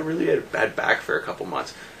 hey, I really had a bad back for a couple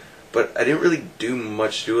months. But I didn't really do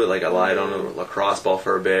much to it. Like, I lied on a lacrosse ball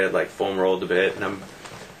for a bit, like, foam rolled a bit, and I'm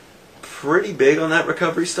pretty big on that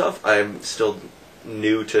recovery stuff. I'm still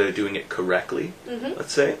new to doing it correctly,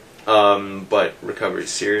 let's say. But recovery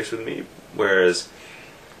is serious with me. Whereas,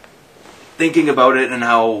 thinking about it and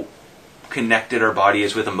how connected our body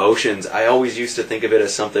is with emotions, I always used to think of it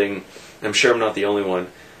as something, and I'm sure I'm not the only one,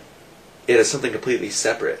 it is something completely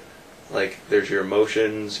separate. Like, there's your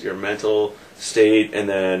emotions, your mental state, and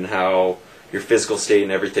then how your physical state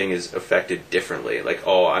and everything is affected differently. Like,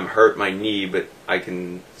 oh, I'm hurt my knee, but I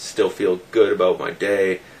can still feel good about my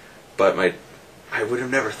day. But I would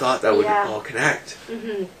have never thought that would all connect.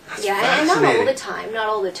 That's and not all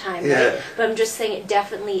the time, Yeah. right? But I'm just saying it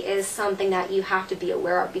definitely is something that you have to be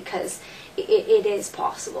aware of because it is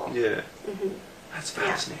possible. Yeah. That's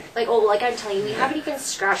fascinating. Like, like I'm telling you, we haven't even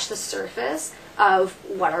scratched the surface of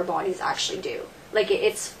what our bodies actually do. Like,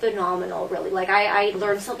 it's phenomenal, really. Like, I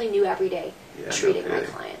learn something new every day treating my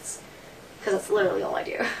clients. Because that's literally all I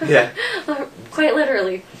do. Yeah. Quite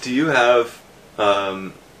literally. Do you have,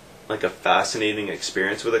 like, a fascinating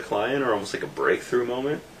experience with a client or almost like a breakthrough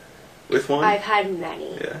moment with one? I've had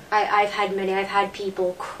many. Yeah. I've had many. I've had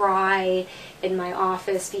people cry in my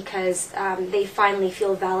office because they finally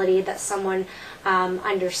feel validated that someone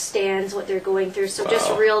understands what they're going through. So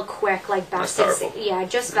just real quick, like best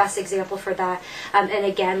example for that. And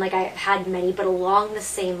again, like I had many, but along the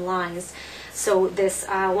same lines. So this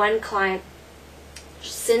one client,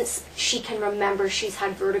 since she can remember, she's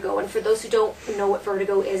had vertigo. And for those who don't know what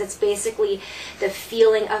vertigo is, it's basically the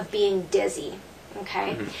feeling of being dizzy.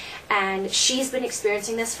 Okay? And she's been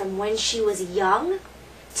experiencing this from when she was young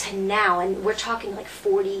to now. And we're talking like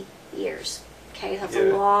 40 years. Okay? That's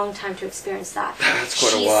a long time to experience that. That's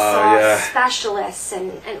quite she a while, saw specialists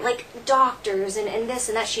and like doctors and this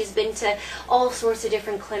and that. She's been to all sorts of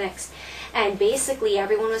different clinics. And basically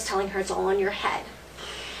everyone was telling her it's all in your head.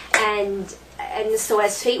 And so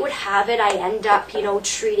as fate would have it, I end up,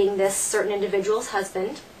 treating this certain individual's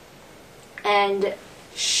husband. And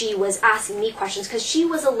she was asking me questions because she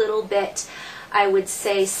was a little bit, I would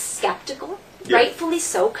say, skeptical. Yeah. Rightfully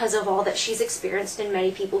so, because of all that she's experienced, and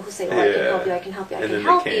many people who say, well, I can help you, I can help you, I can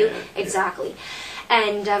help you. Exactly.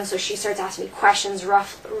 And so she starts asking me questions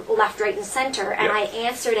left, right, and center, and I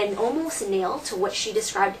answered and almost nailed to what she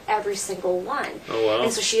described every single one. Oh, wow.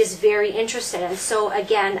 And so she is very interested. And so,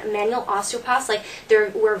 again, manual osteopaths, like,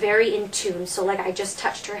 we're very in tune. So, like, I just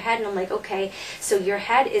touched her head, and I'm like, okay, so your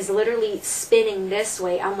head is literally spinning this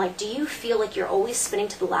way. I'm like, do you feel like you're always spinning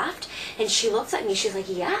to the left? And she looks at me, she's like,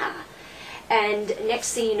 yeah. And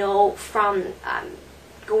next thing you know, from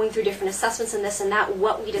going through different assessments and this and that,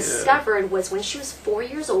 what we discovered was when she was 4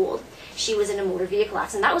 years old, she was in a motor vehicle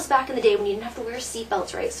accident. That was back in the day when you didn't have to wear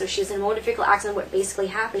seatbelts, right? So she was in a motor vehicle accident. What basically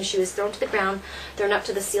happened, she was thrown to the ground, thrown up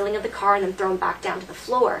to the ceiling of the car, and then thrown back down to the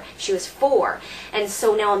floor. She was 4. And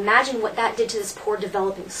so now imagine what that did to this poor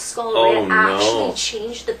developing skull, right? It actually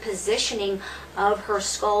changed the positioning of her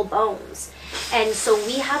skull bones. And so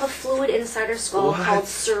we have a fluid inside our skull called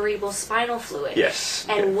cerebral spinal fluid. Yes.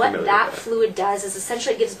 And what that fluid does is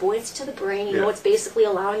essentially it gives buoyancy to the brain. You know, it's basically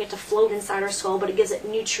allowing it to float inside our skull, but it gives it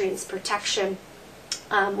nutrients, protection,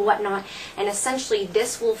 whatnot, and essentially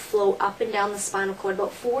this will flow up and down the spinal cord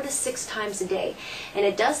about 4 to 6 times a day, and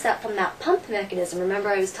it does that from that pump mechanism. Remember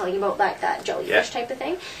I was telling you about that jellyfish type of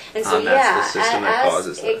thing, and so that's the system that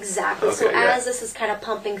causes that. Exactly. Okay, so as this is kind of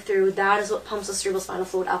pumping through, that is what pumps the cerebral spinal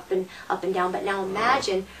fluid up and down. But now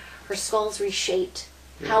imagine her skull's reshaped.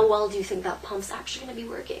 How well do you think that pump's actually going to be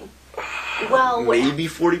working? Well, maybe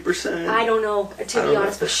 40%. I don't know, to be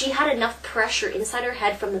honest, but she had enough pressure inside her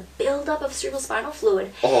head from the buildup of cerebral spinal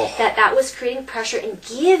fluid that was creating pressure and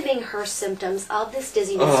giving her symptoms of this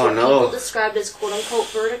dizziness, what people described as quote-unquote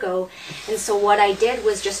vertigo. And so what I did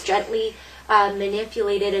was just gently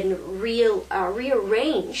manipulated and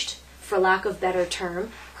rearranged, for lack of better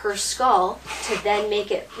term, her skull to then make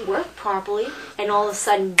it work properly, and all of a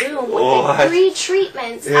sudden, boom, within 3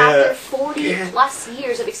 treatments, after 40 plus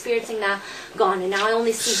years of experiencing that, gone. And now I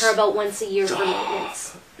only see her about once a year for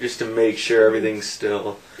maintenance. Just to make sure everything's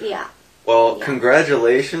still... Yeah. Well,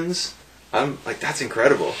 congratulations. I'm like, that's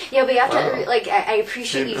incredible. Yeah, but you have to, like, I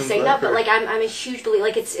appreciate you saying that, but, like, I'm a huge believer.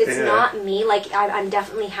 Like, it's not me. Like, I'm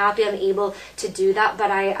definitely happy I'm able to do that, but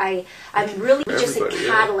I'm really just a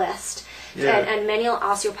catalyst. And manual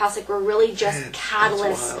osteopaths, like, we're really just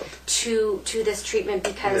catalysts to this treatment,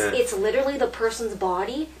 because it's literally the person's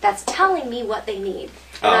body that's telling me what they need,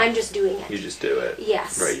 and I'm just doing it. You just do it.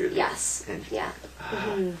 Yes. Right. You're yes. Yeah.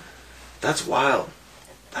 That's wild.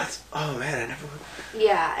 That's, oh man, I never.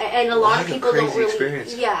 Yeah, and a lot of people don't really.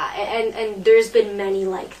 Experience. Yeah, and there's been many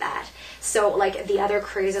like that. So, like, the other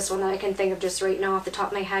craziest one that I can think of just right now off the top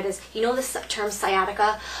of my head is, you know this term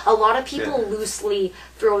sciatica? A lot of people loosely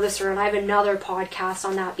throw this around. I have another podcast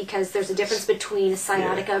on that, because there's a difference between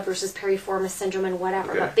sciatica versus piriformis syndrome and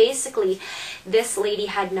whatever. But basically, this lady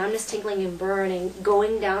had numbness, tingling, and burning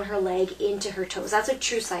going down her leg into her toes. That's what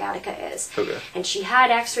true sciatica is. And she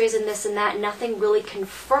had x-rays and this and that. Nothing really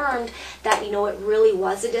confirmed that, you know, it really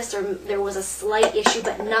was a disc, or there was a slight issue,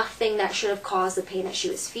 but nothing that should have caused the pain that she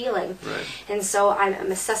was feeling. And so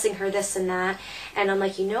I'm assessing her this and that, and I'm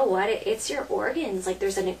like, you know what, it's your organs. Like,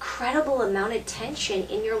 there's an incredible amount of tension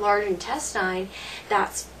in your large intestine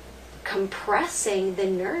that's compressing the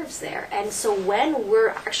nerves there. And so when we're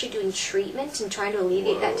actually doing treatment and trying to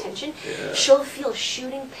alleviate that tension, she'll feel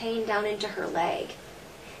shooting pain down into her leg.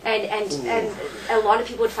 And a lot of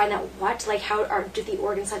people would find that, what? Like, do the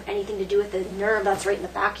organs have anything to do with the nerve that's right in the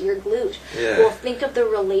back of your glute? Well, think of the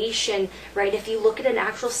relation, right? If you look at an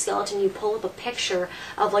actual skeleton, you pull up a picture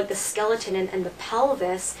of, like, the skeleton and the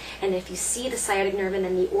pelvis, and if you see the sciatic nerve and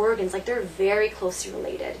then the organs, like, they're very closely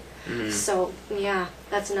related. So, yeah,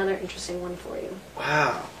 that's another interesting one for you.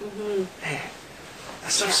 Wow. Man. That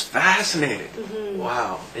stuff's fascinating.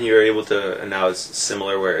 Wow. And you're able to, and now it's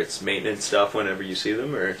similar where it's maintenance stuff whenever you see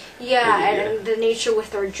them, or? And the nature with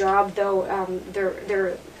their job, though,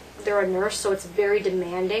 they're a nurse, so it's very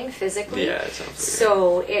demanding physically. Yeah, it sounds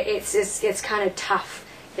like so it's kind of tough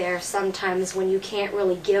there sometimes when you can't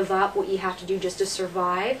really give up what you have to do just to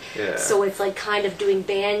survive. So it's like kind of doing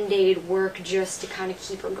band-aid work just to kind of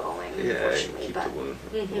keep her going, unfortunately. Keep the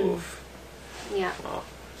wound. Yeah. Wow.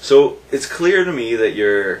 So it's clear to me that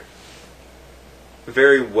you're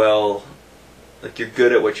very well, like, you're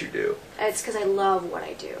good at what you do. It's because I love what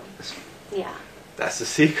I do. Yeah. That's the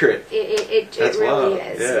secret. It really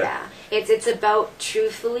is. Yeah. It's about,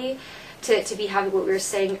 truthfully, to be having what we were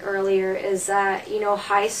saying earlier, is that, you know,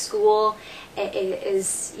 high school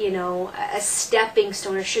is, you know, a stepping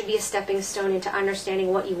stone, or should be a stepping stone into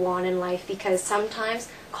understanding what you want in life, because sometimes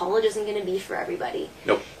college isn't going to be for everybody.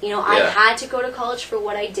 Nope. You know, I had to go to college for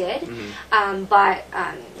what I did, but,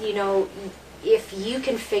 you know, if you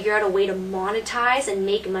can figure out a way to monetize and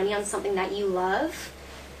make money on something that you love,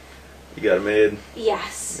 you got it made.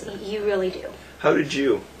 Yes, you really do. How did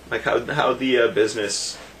you, like, how the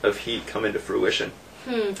business of HEAT come into fruition?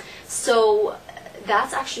 So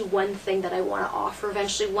that's actually one thing that I want to offer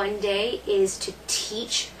eventually one day, is to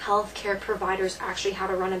teach healthcare providers actually how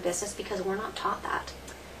to run a business, because we're not taught that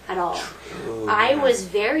at all. I was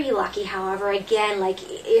very lucky, however, again, like,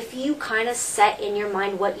 if you kind of set in your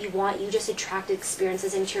mind what you want, you just attract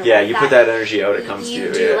experiences into your life. Yeah, you put that energy out, it comes to you.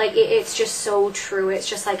 You do, like, it's just so true. It's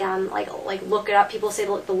just like, like look it up. People say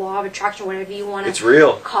the law of attraction, whatever you want to it's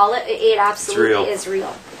real. Call it. It absolutely is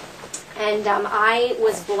real. And I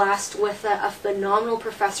was blessed with a phenomenal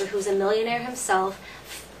professor who's a millionaire himself,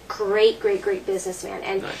 great businessman,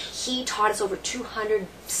 and Nice. he taught us over 200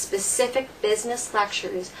 specific business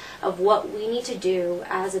lectures of what we need to do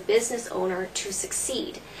as a business owner to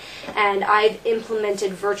succeed. And I've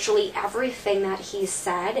implemented virtually everything that he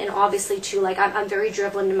said, and obviously too, like I'm very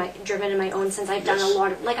driven in my own sense. I've done a Yes.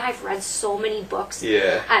 lot of, like, I've read so many books,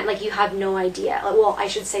 Yeah. and like you have no idea. Like, well, I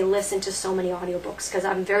should say listen to so many audiobooks because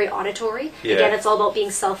I'm very auditory. Yeah. Again, it's all about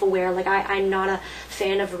being self-aware. Like I'm not a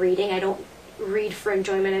fan of reading. I don't read for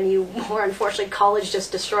enjoyment anymore. Unfortunately, college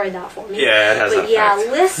just destroyed that for me. Yeah, it has But that yeah,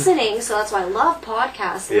 effect. listening. So that's why I love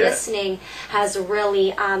podcasts. Yeah. Listening has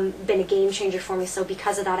really been a game changer for me. So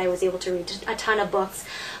because of that, I was able to read a ton of books.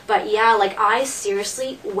 But yeah, like I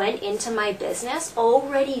seriously went into my business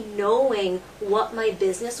already knowing what my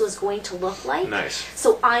business was going to look like. Nice.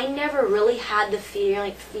 So I never really had the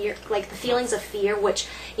fear, like the feelings of fear, which,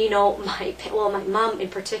 you know, my mom in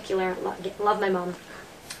particular, love my mom.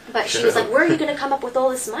 But she was like, where are you going to come up with all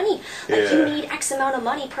this money? Like, you Yeah. need X amount of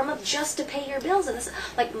money per month just to pay your bills. And this,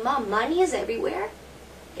 like, Mom, money is everywhere.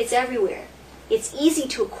 It's everywhere. It's easy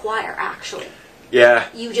to acquire, actually. Yeah.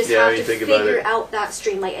 You just Yeah, have when to you think about figure it. out that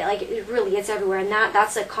stream. Like it really, it's everywhere. And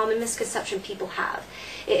that's a common misconception people have.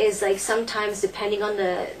 It is like sometimes depending on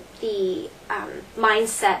the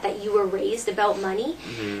mindset that you were raised about money,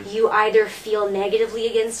 Mm-hmm. you either feel negatively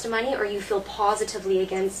against money or you feel positively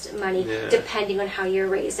against money, Yeah. depending on how you're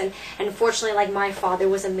raised. And unfortunately, like my father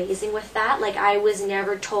was amazing with that. Like I was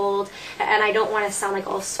never told, and I don't want to sound like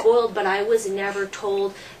all spoiled, but I was never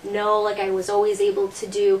told no. Like I was always able to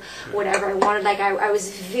do whatever I wanted. Like I was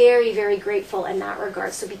very grateful in that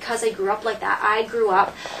regard. So because I grew up like that, I grew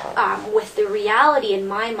up with the reality in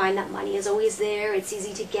my mind that money is always there. It's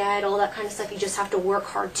easy to get, all that kind of stuff. You just have to work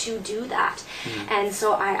hard to do that. And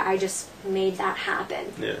so I just made that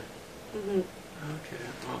happen. Yeah. Mm-hmm. Okay.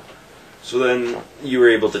 Well, so then you were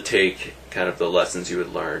able to take kind of the lessons you had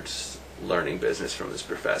learned learning business from this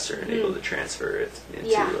professor and able to transfer it into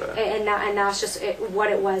Yeah, and that's just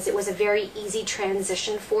what it was. It was a very easy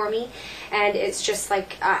transition for me, and it's just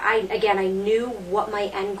like I knew what my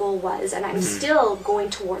end goal was, and I'm still going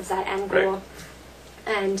towards that end goal,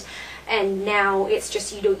 Right. and now it's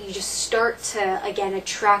just you just start to again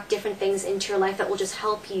attract different things into your life that will just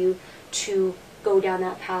help you to go down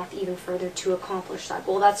that path even further to accomplish that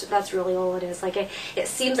goal. That's really all it is. Like it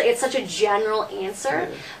seems like it's such a general answer,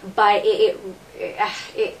 but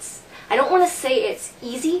it's I don't want to say it's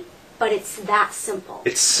easy, but it's that simple.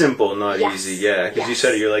 It's simple, not Yes. easy. Yeah, because you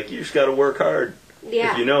said it. You're like, you just got to work hard.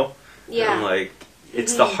 Yeah. If you know. Yeah. And I'm like,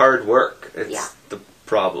 it's the hard work. It's Yeah. the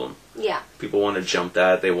problem. Yeah. People want to jump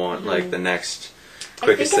that. They want like the next I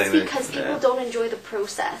think quickest it's thing. because people don't enjoy the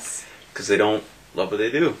process. Because they don't love what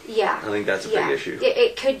they do. Yeah. I think that's a big issue.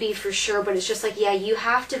 It could be for sure, but it's just like, yeah, you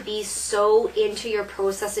have to be so into your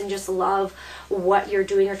process and just love what you're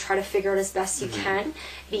doing or try to figure out as best you can,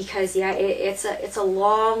 because it's a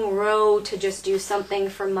long road to just do something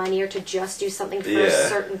for money or to just do something for a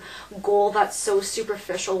certain goal that's so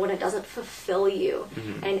superficial when it doesn't fulfill you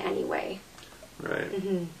in any way. Right.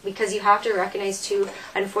 Because you have to recognize too,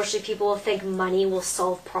 unfortunately people will think money will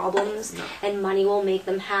solve problems and money will make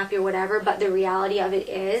them happy or whatever, but the reality of it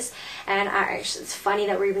is, and it's funny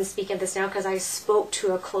that we're even speaking of this now because I spoke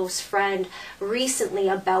to a close friend recently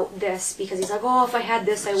about this because he's like, oh, if I had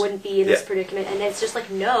this I wouldn't be in this predicament, and it's just like,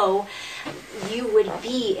 no, you would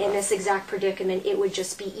be in this exact predicament. It would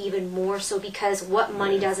just be even more so, because what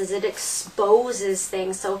money does is it exposes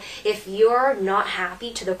things. So if you're not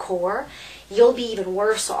happy to the core, you'll be even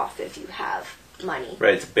worse off if you have money.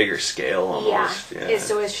 Right, it's a bigger scale almost. Yeah.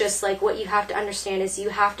 So it's just like what you have to understand is you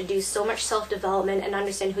have to do so much self-development and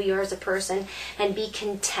understand who you are as a person and be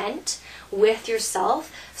content with yourself,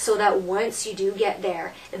 so that once you do get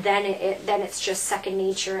there, then it's just second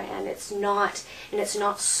nature, and it's not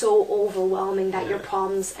so overwhelming that your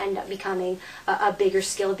problems end up becoming a bigger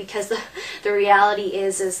skill. Because the reality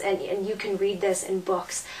is and you can read this in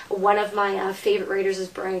books. One of my favorite writers is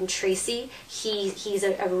Brian Tracy. He's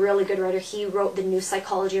a really good writer. He wrote The New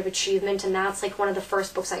Psychology of Achievement, and that's like one of the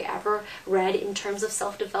first books I ever read in terms of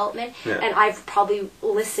self-development. And I've probably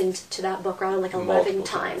listened to that book around like 11 Multiple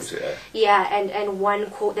times. Yeah. And one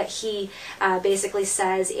quote that he basically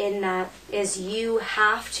says in that is, you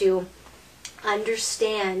have to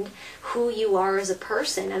understand who you are as a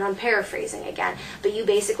person, and I'm paraphrasing again, but you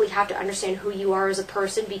basically have to understand who you are as a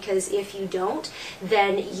person, because if you don't,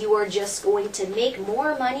 then you are just going to make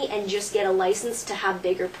more money and just get a license to have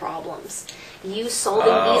bigger problems. You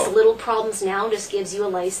solving these little problems now just gives you a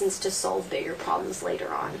license to solve bigger problems later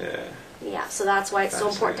on. Yeah, so that's why it's so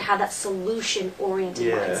important to have that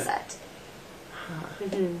solution-oriented mindset.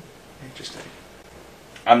 Interesting.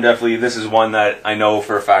 I'm definitely, this is one that I know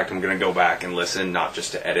for a fact I'm going to go back and listen, not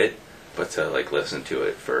just to edit, but to like listen to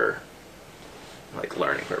it for like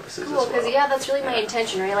learning purposes cool, as well. Because that's really my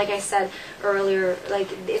intention, right? Like I said earlier, like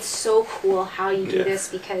it's so cool how you do this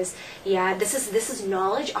because this is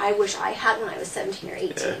knowledge I wish I had when I was 17 or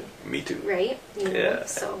 18. Yeah, me too. Right? You know? Yeah.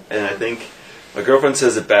 So and I think my girlfriend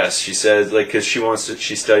says it best. She says like because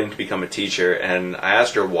she's studying to become a teacher, and I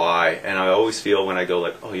asked her why, and I always feel when I go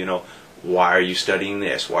like, oh, you know, why are you studying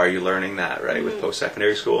this? Why are you learning that? Right, with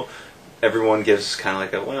post-secondary school, everyone gives kind of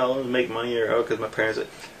like a well, make money or because my parents.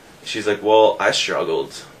 She's like, well, I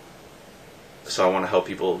struggled, so I want to help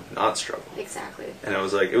people not struggle. Exactly. And I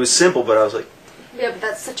was like, it was simple, but I was like, yeah, but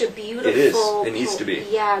that's such a beautiful... It is. It needs to be.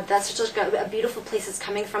 Yeah, that's such a beautiful place it's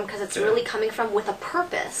coming from because it's really coming from with a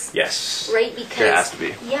purpose. Yes. Right? Because... There has to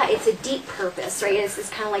be. Yeah, it's a deep purpose, right? It's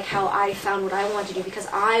kind of like how I found what I wanted to do because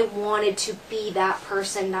I wanted to be that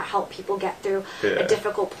person that helped people get through a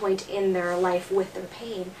difficult point in their life with their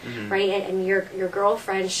pain, right? And your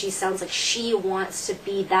girlfriend, she sounds like she wants to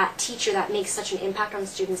be that teacher that makes such an impact on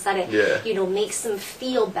students that it, you know, makes them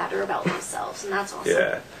feel better about themselves, and that's awesome.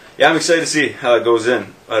 Yeah. Yeah, I'm excited to see how it goes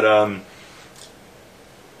in. But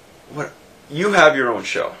what you have your own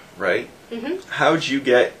show, right? Mm-hmm. How'd you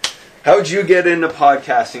get into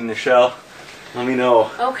podcasting, Nichelle? Let me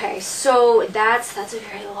know. Okay, so that's a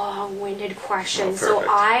very long-winded question. Oh, so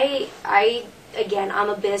again, I'm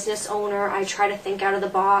a business owner. I try to think out of the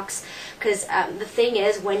box because the thing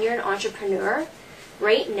is, when you're an entrepreneur,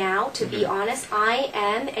 right now, to be honest, I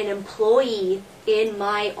am an employee in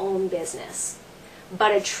my own business.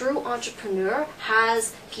 But a true entrepreneur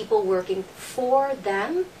has people working for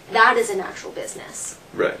them. That is an actual business.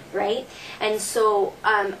 Right. Right? And so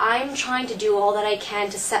I'm trying to do all that I can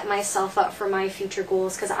to set myself up for my future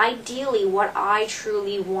goals. Because ideally, what I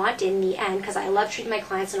truly want in the end, because I love treating my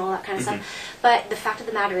clients and all that kind of stuff, but the fact of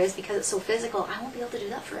the matter is, because it's so physical, I won't be able to do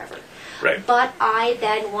that forever. Right. But I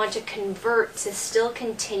then want to convert to still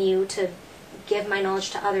continue to give my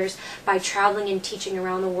knowledge to others by traveling and teaching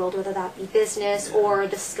around the world, whether that be business or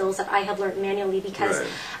the skills that I have learned manually, because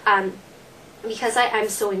I'm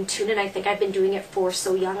so in tune and I think I've been doing it for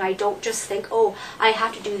so young. I don't just think, oh, I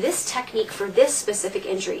have to do this technique for this specific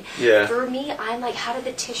injury. Yeah. For me, I'm like, how do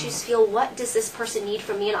the tissues feel? What does this person need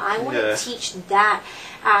from me? And I want to teach that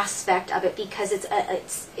aspect of it because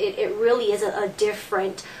it really is a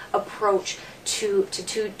different approach to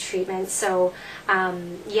treatment. So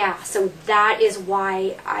so that is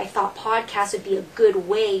why I thought podcasts would be a good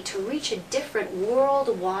way to reach a different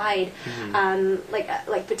worldwide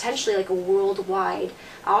like potentially like a worldwide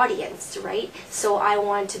audience, right? So I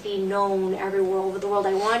want to be known everywhere over the world.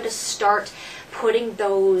 I wanted to start putting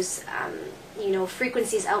those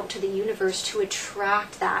frequencies out to the universe to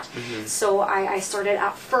attract that. So I started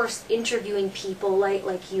at first interviewing people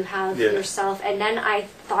like you have yourself, and then I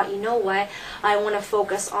thought, you know what, I want to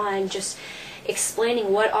focus on just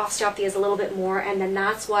explaining what osteopathy is a little bit more, and then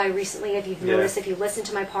that's why recently, if you've noticed, if you listen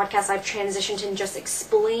to my podcast, I've transitioned in just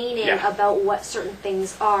explaining about what certain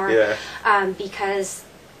things are, because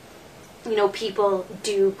people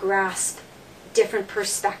do grasp different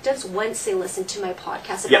perspectives once they listen to my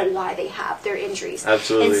podcast about why they have their injuries.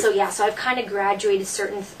 Absolutely. And so I've kind of graduated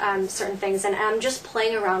certain things, and I'm just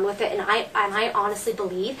playing around with it, and I honestly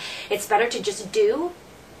believe it's better to just do.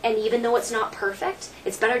 And even though it's not perfect,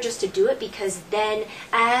 it's better just to do it, because then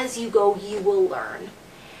as you go, you will learn.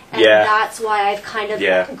 And that's why I've kind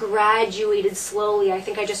of graduated slowly. I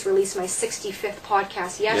think I just released my 65th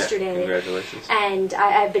podcast yesterday. Congratulations. And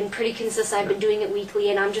I've been pretty consistent. I've been doing it weekly,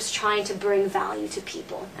 and I'm just trying to bring value to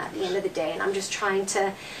people at the end of the day. And I'm just trying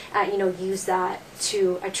to, use that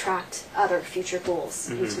to attract other future goals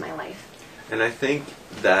into my life. And I think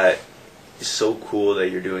that is so cool that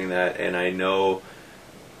you're doing that. And I know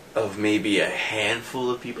of maybe a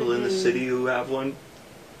handful of people in the city who have one.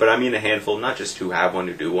 But I mean a handful, not just who have one,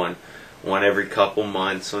 who do one every couple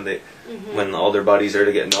months when all their buddies are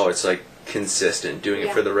together. No, it's like consistent, doing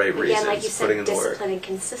it for the right reasons, like you said, putting in the work. Discipline and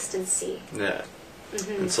consistency. Yeah.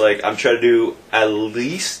 It's like I'm trying to do at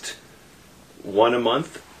least one a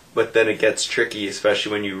month, but then it gets tricky,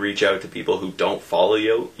 especially when you reach out to people who don't follow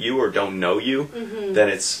you or don't know you.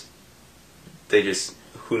 Then they just,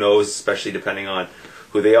 who knows, especially depending on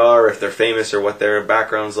who they are, if they're famous or what their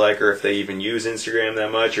background's like, or if they even use Instagram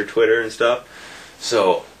that much or Twitter and stuff.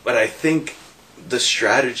 So, but I think the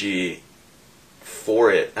strategy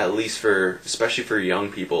for it, at least especially for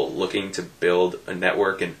young people looking to build a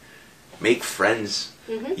network and make friends,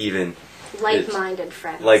 even. Like-minded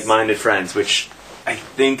friends. Like-minded friends, which I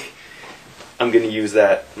think I'm going to use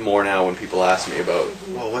that more now when people ask me about,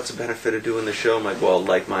 well, what's the benefit of doing the show? I'm like, well,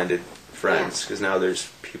 like-minded friends, because now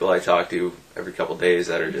there's people I talk to every couple days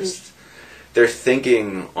that are just, they're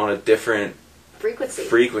thinking on a different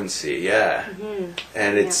frequency, yeah.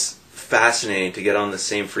 And it's fascinating to get on the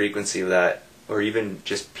same frequency of that, or even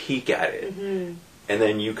just peek at it. And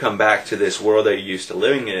then you come back to this world that you're used to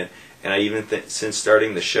living in, and I even think since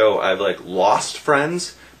starting the show, I've like lost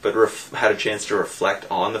friends, but had a chance to reflect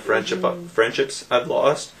on the friendships I've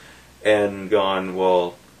lost, and gone,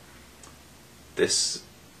 well, this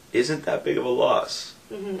isn't that big of a loss.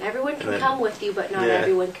 Everyone can come with you, but not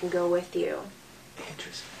everyone can go with you.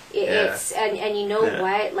 Interesting. It's and you know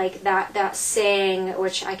what, like that saying,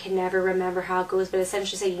 which I can never remember how it goes, but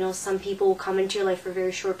essentially say, you know, some people will come into your life for a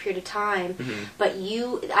very short period of time, but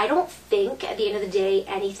I don't think at the end of the day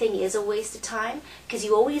anything is a waste of time, because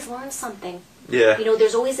you always learn something. You know,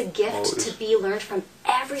 there's always a gift to be learned from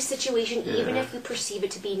every situation, even if you perceive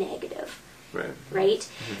it to be negative. Right?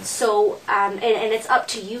 So, and it's up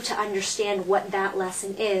to you to understand what that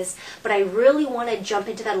lesson is. But I really want to jump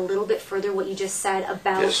into that a little bit further, what you just said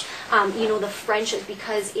about, you know, the friendships,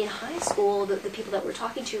 because in high school, the people that we're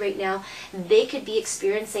talking to right now, they could be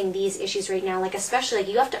experiencing these issues right now. Like, especially, like,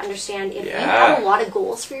 you have to understand, if you have a lot of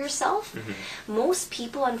goals for yourself, most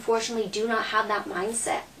people, unfortunately, do not have that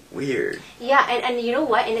mindset. Weird. Yeah, and you know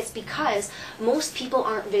what? And it's because most people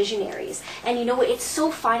aren't visionaries. And you know what? It's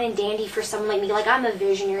so fine and dandy for someone like me. Like, I'm a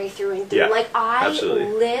visionary through and through. Yeah, like, I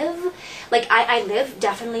absolutely. live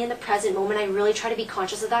definitely in the present moment. I really try to be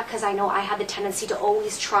conscious of that, because I know I have the tendency to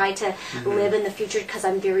always try to live in the future, because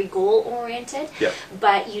I'm very goal-oriented.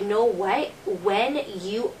 But you know what? When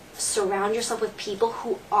you surround yourself with people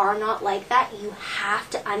who are not like that, you have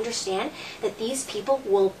to understand that these people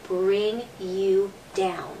will bring you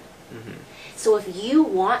down. So if you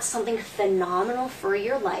want something phenomenal for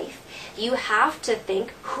your life, you have to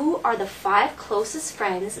think, who are the 5 closest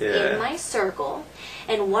friends in my circle,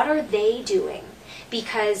 and what are they doing?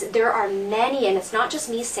 Because there are many, and it's not just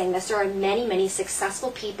me saying this, there are many, many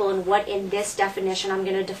successful people, and what in this definition I'm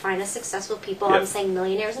going to define as successful people, I'm saying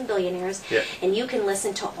millionaires and billionaires, and you can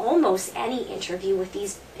listen to almost any interview with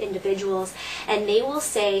these individuals, and they will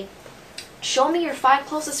say, show me your 5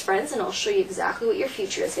 closest friends, and I'll show you exactly what your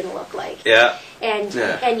future is going to look like.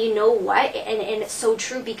 And you know what? And it's so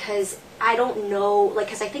true, because I don't know, like,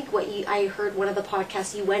 because I think I heard one of the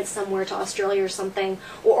podcasts, you went somewhere to Australia or something,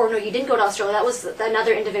 or no, you didn't go to Australia. That was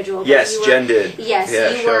another individual. Yes, Jen did. Yes,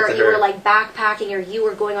 you were like backpacking, or you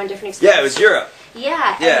were going on different experiences. Yeah, it was Europe.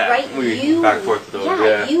 You back and forth with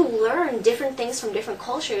those. You learn different things from different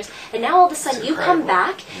cultures, and now all of a sudden you come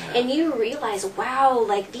back and you realize, wow,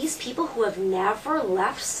 like, these people who have never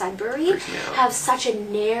left Sudbury have such a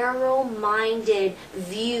narrow-minded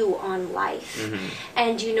view on life.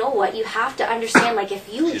 And you know what? You have to understand, like,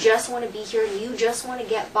 if you just want to be here and you just want to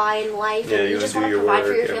get by in life, and you just want to provide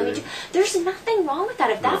for your family, there's nothing wrong with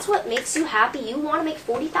that. If that's what makes you happy, you want to make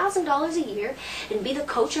 $40,000 a year and be the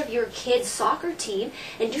coach of your kids' soccer team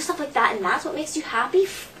and do stuff like that, and that's what makes you happy,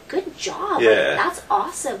 good job. Like, that's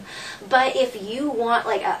awesome. But if you want,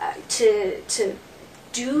 like, to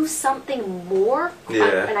do something more,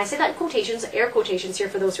 and I say that in quotations, air quotations here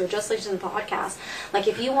for those who are just listening to the podcast, like,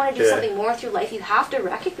 if you want to do something more with your life, you have to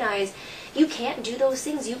recognize you can't do those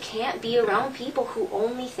things. You can't be around people who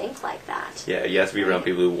only think like that. Yeah, you have to be around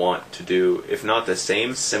people who want to do, if not the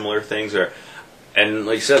same, similar things, and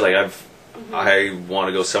like you said, like, I want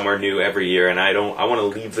to go somewhere new every year, and I want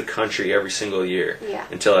to leave the country every single year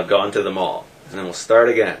until I've gone to them all, and then we'll start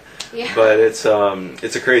again. But it's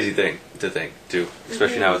a crazy thing to think too,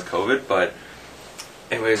 especially now with COVID. But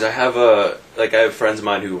anyways, I have friends of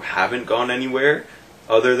mine who haven't gone anywhere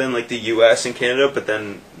other than like the U.S. and Canada, but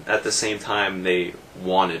then at the same time they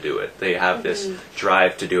want to do it. They have this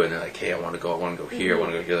drive to do it, and they're like, hey, I want to go here, I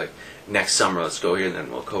want to go here. Like, next summer, let's go here. And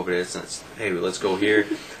then, well, COVID is, and it's, hey, let's go here.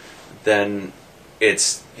 Then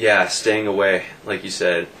it's, staying away, like you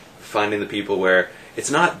said, finding the people where it's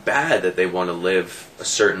not bad that they want to live a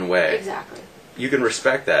certain way. Exactly. You can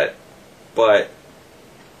respect that, but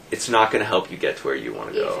it's not going to help you get to where you want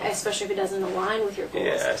to go. Especially if it doesn't align with your goals.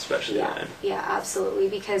 Yeah, especially then. Yeah, absolutely.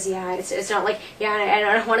 Because, it's not like, and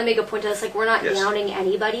I want to make a point of this, like, we're not downing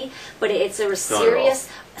anybody, but it's a serious,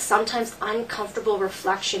 sometimes uncomfortable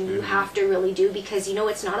reflection you have to really do, because,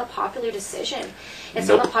 it's not a popular decision. It's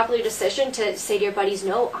not a popular decision to say to your buddies,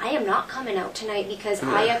 no, I am not coming out tonight because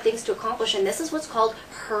I have things to accomplish. And this is what's called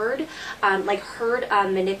herd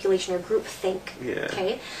manipulation, or group think.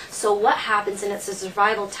 Okay? So what happens, and it's a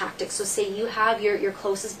survival tactic. So say you have your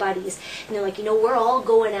closest buddies, and they're like, we're all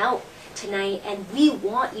going out tonight and we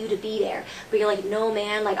want you to be there. But you're like, no,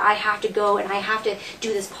 man, like, I have to go and I have to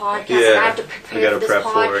do this podcast. And I have to prepare for this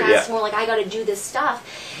podcast more. Like, I got to do this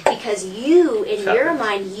stuff because you, in your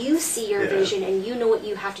mind, you see your vision and you know what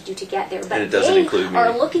you have to do to get there. But they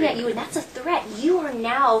are looking at you, and that's a threat. You are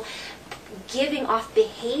now giving off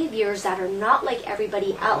behaviors that are not like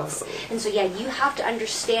everybody else. And so you have to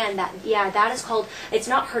understand that that is called, it's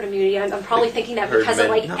not herd immunity. I'm probably thinking that because of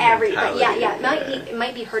like every, but it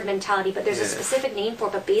might be herd mentality, but there's a specific name for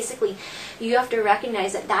it. But basically you have to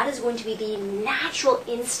recognize that that is going to be the natural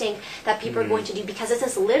instinct that people are going to do, because this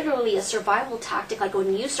is literally a survival tactic. Like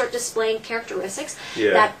when you start displaying characteristics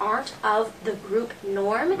that aren't of the group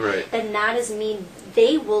norm, then that is mean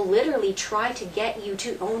they will literally try to get you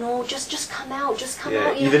to, oh no, just come out, just come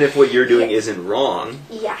out. Even if what you're doing isn't wrong.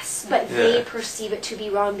 Yes, but they perceive it to be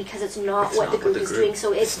wrong because it's not what the group is doing.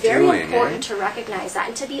 So it's very important to recognize that.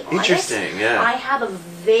 And to be honest, I have a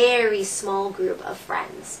very small group of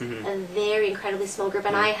friends, a very incredibly small group,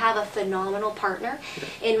 and I have a phenomenal partner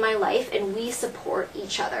in my life, and we support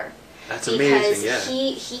each other. That's amazing. Because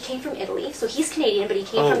he came from Italy, so he's Canadian, but he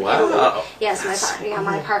came from Italy. Yes,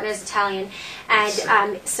 my partner is Italian,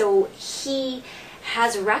 and so he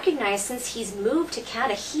has recognized since he's moved to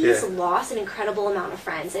Canada, he's lost an incredible amount of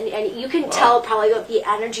friends, and you can tell probably the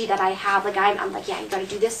energy that I have. Like I'm like, you got to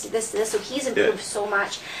do this. So he's improved so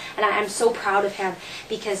much, and I'm so proud of him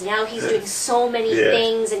because now he's doing so many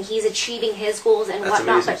things and he's achieving his goals and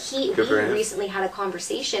whatnot. Amazing. But we recently had a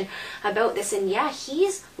conversation about this, and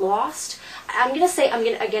he's lost. I'm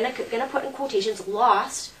gonna put in quotations,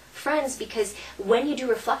 lost friends, because when you do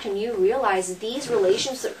reflect and you realize these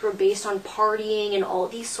relationships were based on partying and all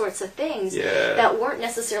these sorts of things that weren't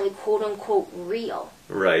necessarily quote unquote real.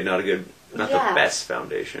 Right, not the best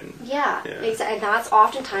foundation. Exactly. And that's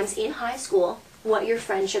oftentimes in high school what your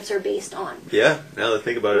friendships are based on. Yeah, now that I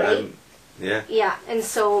think about it, and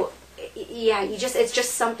so it's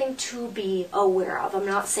just something to be aware of. I'm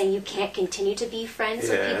not saying you can't continue to be friends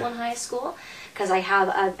with people in high school, because I have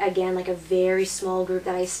a very small group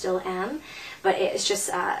that I still am, but it's just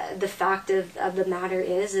the fact of the matter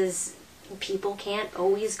is people can't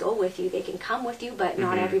always go with you. They can come with you, but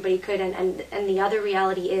not everybody could. And the other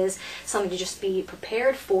reality is something to just be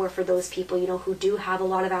prepared for those people, who do have a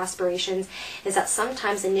lot of aspirations, is that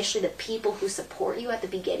sometimes initially the people who support you at the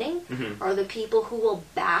beginning are the people who will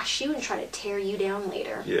bash you and try to tear you down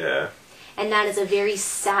later. Yeah. And that is a very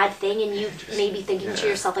sad thing, and you may be thinking to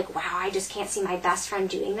yourself, like, wow, I just can't see my best friend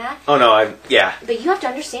doing that. Oh, no, But you have to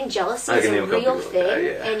understand jealousy is a real thing,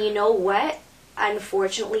 and you know what?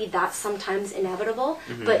 Unfortunately, that's sometimes inevitable,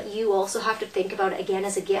 but you also have to think about it again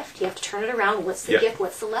as a gift. You have to turn it around. What's the gift?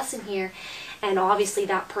 What's the lesson here? And obviously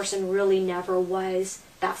that person really never was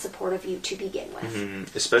that supportive of you to begin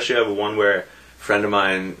with. Especially I have one where a friend of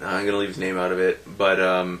mine, I'm going to leave his name out of it, but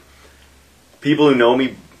people who know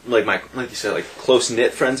me, like you said, like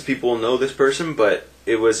close-knit friends, people will know this person, but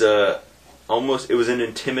it was an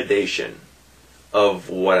intimidation of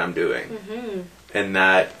what I'm doing. And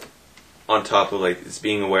that, on top of like it's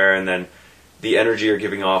being aware, and then the energy you're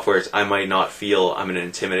giving off, where I might not feel I'm an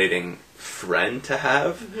intimidating friend to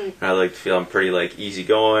have. And I like to feel I'm pretty like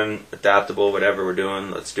easygoing, adaptable, whatever we're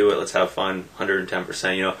doing, let's do it, let's have fun,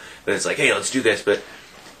 110%, But it's like, hey, let's do this. But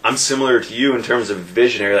I'm similar to you in terms of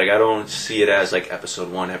visionary. Like I don't see it as like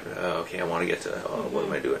episode 1. Okay, I want to get to what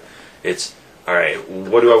am I doing? It's all right.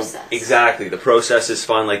 What do I exactly? The process is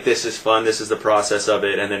fun. Like this is fun. This is the process of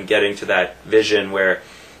it, and then getting to that vision where,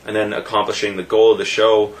 and then accomplishing the goal of the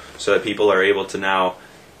show, so that people are able to now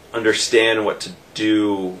understand what to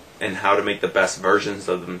do and how to make the best versions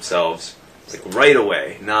of themselves. Like right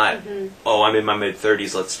away, not I'm in my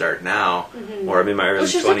mid-30s, let's start now, or I'm in my early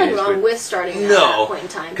 20s. There's nothing wrong with starting at that point in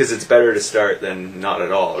time. Because it's better to start than not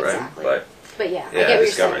at all, exactly. Right? But I get what you're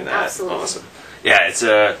discovering saying. that, Absolutely. awesome. Yeah, it's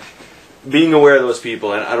being aware of those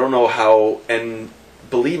people, and I don't know how. And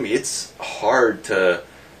believe me, it's hard to,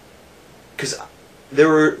 because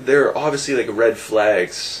there are obviously like red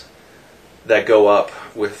flags that go up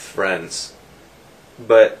with friends.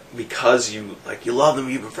 But because you love them,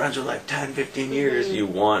 you've been friends with like 10, 15 years, you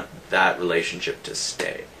want that relationship to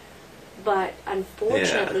stay. But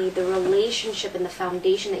unfortunately, the relationship and the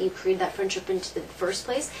foundation that you created that friendship into the first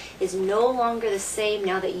place is no longer the same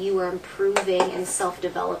now that you are improving and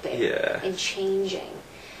self-developing and changing.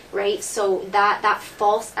 Right? So that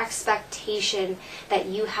false expectation that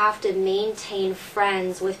you have to maintain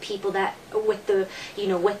friends with people that,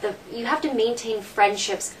 you have to maintain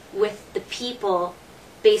friendships with the people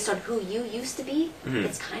based on who you used to be,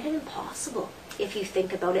 it's kind of impossible if you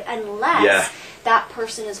think about it, unless that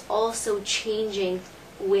person is also changing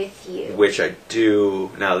with you. Which I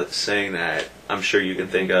do. Now that saying that, I'm sure you can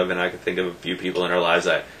think of, and I can think of a few people in our lives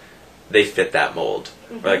that they fit that mold.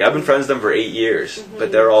 Like, I've been friends with them for 8 years,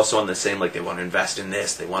 but they're also on the same, like, they want to invest in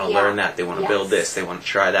this, they want to learn that, they want to build this, they want to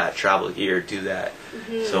try that, travel here, do that.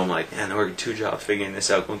 So I'm like, man, I'm working 2 jobs, figuring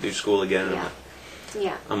this out, going through school again.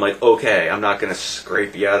 And I'm like, okay, I'm not going to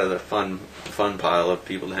scrape you out of the fun pile of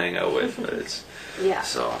people to hang out with, but it's,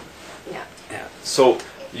 so, So,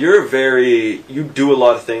 you do a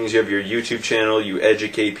lot of things. You have your YouTube channel, you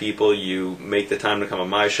educate people, you make the time to come on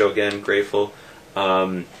my show again, grateful.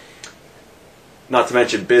 Not to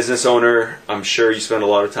mention business owner. I'm sure you spend a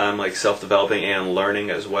lot of time like self-developing and learning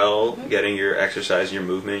as well, getting your exercise, your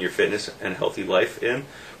movement, your fitness, and healthy life in.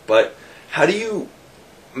 But how do you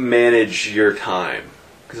manage your time?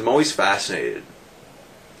 Because I'm always fascinated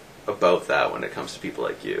about that when it comes to people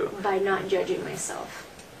like you. By not judging myself.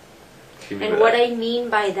 And what I mean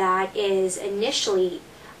by that is initially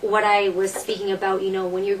what I was speaking about, you know,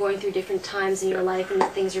 when you're going through different times in your life and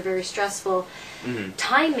things are very stressful,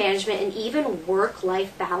 time management and even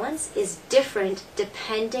work-life balance is different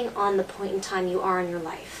depending on the point in time you are in your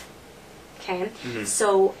life. Okay?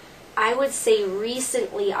 So I would say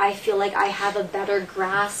recently I feel like I have a better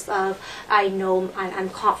grasp of, I know I'm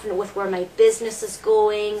confident with where my business is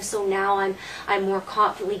going, so now I'm more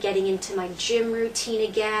confidently getting into my gym routine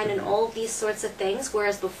again and all of these sorts of things,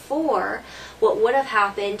 whereas before what would have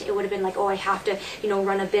happened, it would have been like, oh, I have to, you know,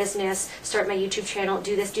 run a business, start my YouTube channel,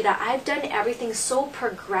 do this, do that. I've done everything so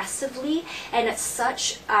progressively and at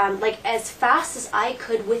such, like as fast as I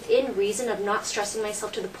could within reason of not stressing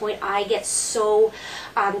myself to the point I get so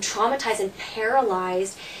traumatized and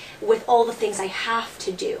paralyzed with all the things I have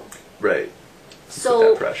to do. Right.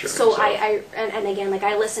 So and again, like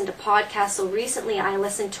I listen to podcasts. So recently I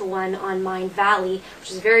listened to one on Mind Valley,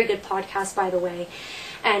 which is a very good podcast, by the way.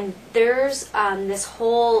 And there's this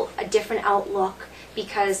whole different outlook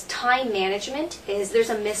because time management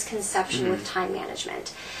there's a misconception with time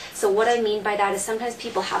management. So what I mean by that is sometimes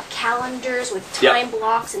people have calendars with time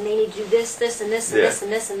blocks and they need to do this, this, and this, and this,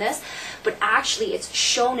 and this, and this. But actually it's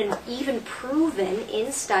shown and even proven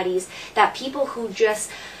in studies that people who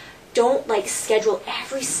just don't like schedule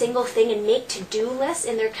every single thing and make to-do lists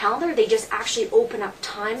in their calendar, they just actually open up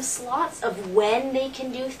time slots of when they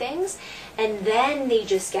can do things, and then they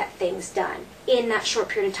just get things done in that short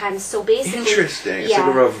period of time. So basically, interesting. It's like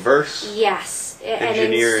a reverse. Yes.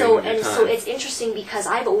 Engineering so it's interesting because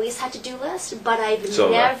I've always had to-do lists, but I've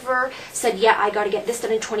never said, I got to get this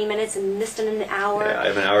done in 20 minutes and this done in an hour. Yeah, I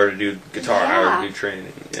have an hour to do guitar, an hour to do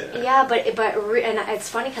training. But it's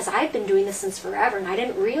funny because I've been doing this since forever, and I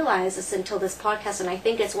didn't realize this until this podcast, and I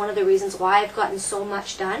think it's one of the reasons why I've gotten so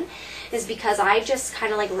much done is because I just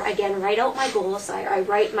kind of like, again, write out my goals. I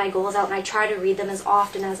write my goals out, and I try to read them as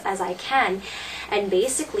often as I can. And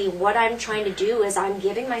basically what I'm trying to do is I'm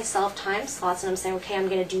giving myself time slots, and I'm saying, okay, I'm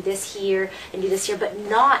going to do this here and do this here, but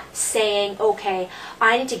not saying, okay,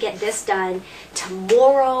 I need to get this done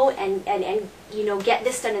tomorrow and you know, get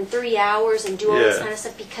this done in 3 hours and do all this kind of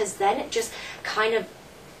stuff, because then it just kind of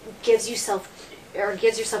gives yourself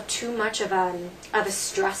too much of a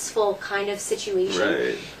stressful kind of situation.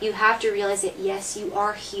 Right. You have to realize that yes, you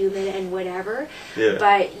are human and whatever,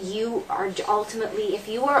 but you are ultimately, if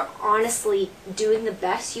you are honestly doing the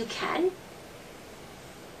best you can,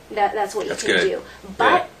 that's what you can do.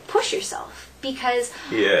 But push yourself, because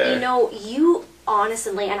you know, you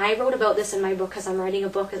honestly, and I wrote about this in my book because I'm writing a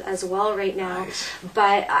book as well right now,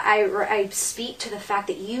 but I speak to the fact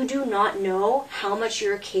that you do not know how much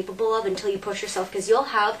you're capable of until you push yourself, because you'll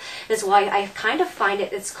have, that's why I kind of find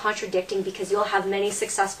it's contradicting, because you'll have many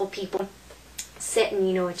successful people sit in,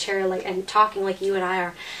 you know, a chair like and talking like you and I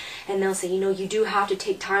are, and they'll say, you know, you do have to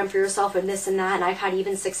take time for yourself and this and that. And I've had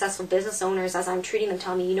even successful business owners, as I'm treating them,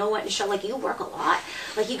 tell me, you know what, Michelle, like, you work a lot.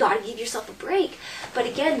 Like, you got to give yourself a break. But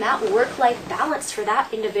again, that work-life balance for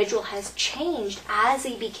that individual has changed as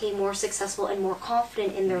they became more successful and more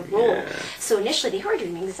confident in their role. So initially, they were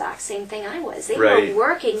doing the exact same thing I was. They were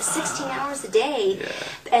working 16 hours a day,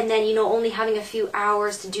 and then, you know, only having a few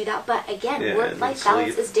hours to do that. But again, work-life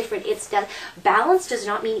balance is different. Balance does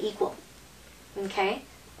not mean equal. Okay?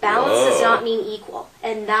 Balance does not mean equal,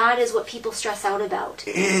 and that is what people stress out about.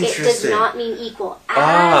 It does not mean equal.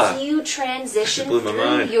 As you transition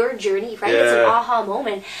through your journey, right? It's an aha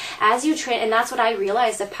moment. As you and that's what I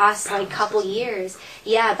realized the past like couple years.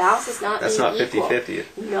 Balance does not mean equal. That's not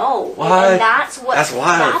 50-50. No. What? And that's what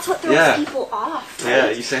throws people off. Right? Yeah,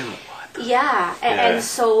 you say what? And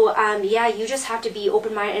so you just have to be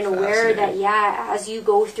open-minded and aware that as you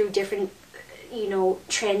go through different, you know,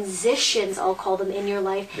 transitions, I'll call them, in your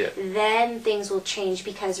life, then things will change.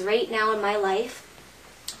 Because right now in my life,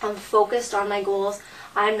 I'm focused on my goals.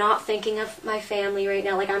 I'm not thinking of my family right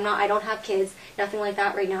now. Like, I don't have kids, nothing like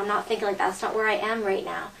that right now. I'm not thinking like that. That's not where I am right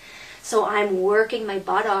now. So I'm working my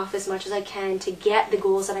butt off as much as I can to get the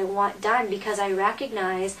goals that I want done, because I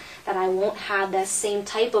recognize that I won't have that same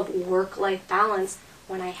type of work-life balance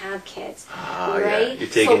when I have kids. Right? Yeah. You're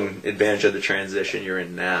taking advantage of the transition you're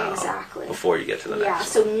in now. Exactly. Before you get to the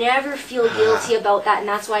next one. So never feel guilty about that. And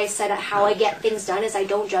that's why I said how I get things done is I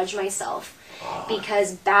don't judge myself.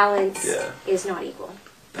 Because balance is not equal.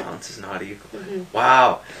 Balance is not equal.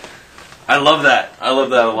 Wow. I love that. I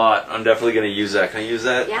love that a lot. I'm definitely going to use that. Can I use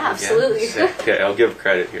that? Yeah, absolutely. Okay, I'll give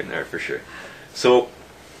credit here and there for sure. So,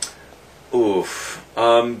 do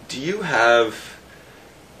you have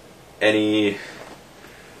any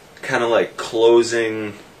kind of like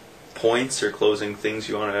closing points or closing things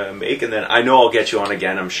you want to make? And then I know I'll get you on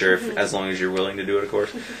again, I'm sure, as long as you're willing to do it, of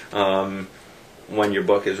course, when your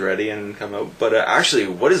book is ready and come out. But actually,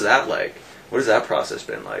 what is that like? What has that process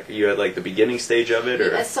been like? Are you at like the beginning stage of it,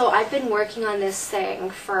 or? Yeah, so I've been working on this thing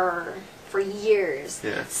for years.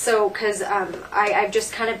 Yeah. So because I've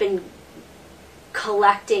just kind of been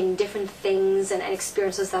collecting different things and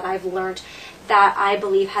experiences that I've learned that I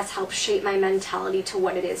believe has helped shape my mentality to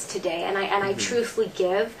what it is today. And I truthfully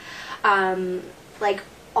give all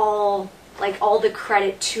the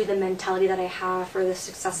credit to the mentality that I have for the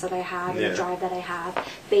success that I have and the drive that I have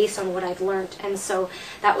based on what I've learned. And so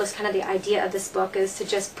that was kind of the idea of this book, is to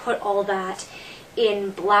just put all that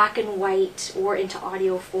in black and white or into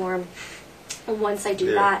audio form once I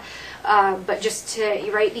do that. But just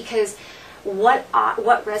to, right, because what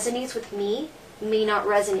resonates with me may not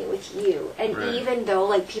resonate with you. And even though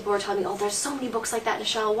like people are telling me, oh, there's so many books like that,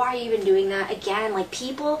 Nichelle, why are you even doing that? Again, like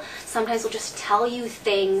people sometimes will just tell you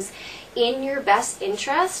things in your best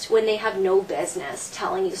interest when they have no business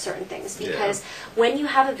telling you certain things, because when you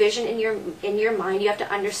have a vision in your mind, you have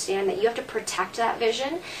to understand that you have to protect that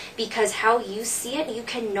vision, because how you see it, you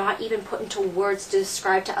cannot even put into words to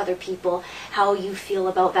describe to other people how you feel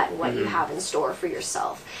about that and what you have in store for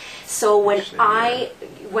yourself. So when I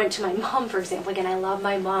went to my mom, for example, again, I love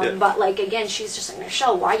my mom, but like, again, she's just like,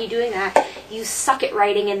 Nichelle, why are you doing that? You suck at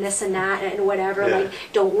writing and this and that and whatever. Like,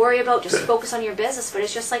 don't worry about, just focus on your business. But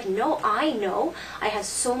it's just like, no, I know I have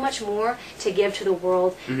so much more to give to the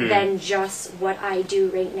world than just what I do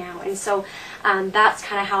right now. And so that's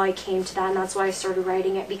kind of how I came to that. And that's why I started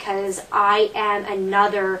writing it, because I am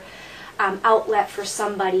another outlet for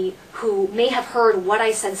somebody who may have heard what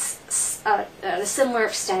I said at a similar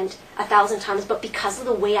extent 1,000 times, but because of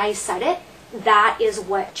the way I said it, that is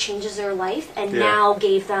what changes their life, and now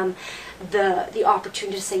gave them the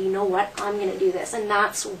opportunity to say, you know what, I'm going to do this. And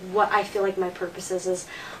that's what I feel like my purpose is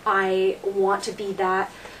I want to be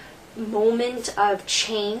that moment of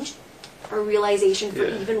change or realization for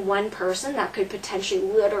even one person that could potentially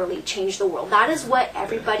literally change the world. That is what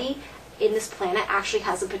everybody in this planet actually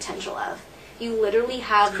has the potential of. You literally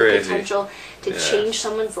have the potential to change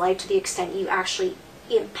someone's life to the extent you actually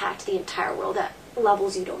impact the entire world at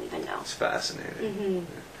levels you don't even know. It's fascinating.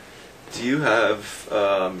 Do you have,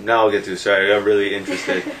 now I'll get to, sorry, I got really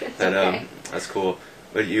interested. That's cool.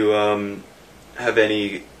 But you have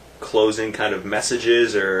any closing kind of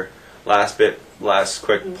messages or last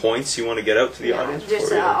quick points you want to get out to the audience?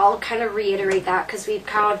 Just I'll kind of reiterate that, because we've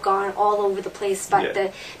kind of gone all over the place, but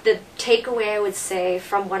the takeaway I would say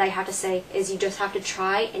from what I have to say is you just have to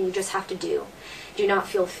try and you just have to do. Do not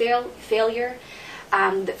feel failure.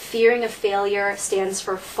 The fearing of failure stands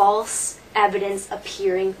for false evidence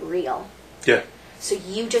appearing real. So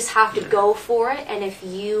you just have to go for it, and if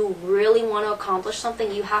you really want to accomplish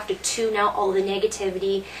something, you have to tune out all the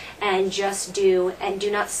negativity and just do, and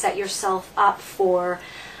do not set yourself up for,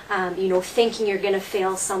 thinking you're going to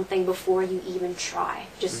fail something before you even try.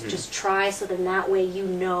 Just try, so then that way you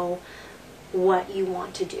know what you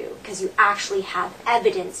want to do, because you actually have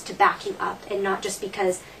evidence to back you up, and not just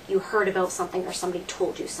because you heard about something or somebody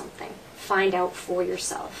told you something. Find out for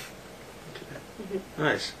yourself.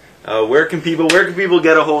 Nice. Where can people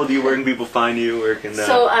get a hold of you? Where can people find you? Where can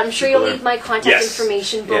so I'm sure you'll leave my contact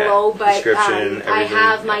information below, but I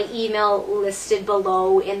have my email listed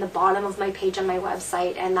below in the bottom of my page on my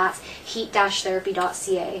website, and that's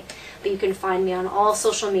heat-therapy.ca. But you can find me on all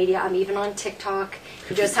social media. I'm even on TikTok.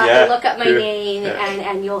 You just have to look up my name,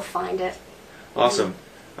 and you'll find it. Awesome.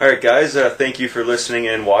 All right, guys. Thank you for listening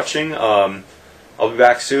and watching. I'll be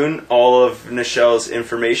back soon. All of Nichelle's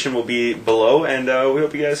information will be below, and we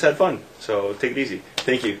hope you guys had fun. So take it easy.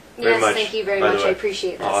 Thank you very much. Yes, thank you very much. I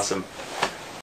appreciate this. Awesome.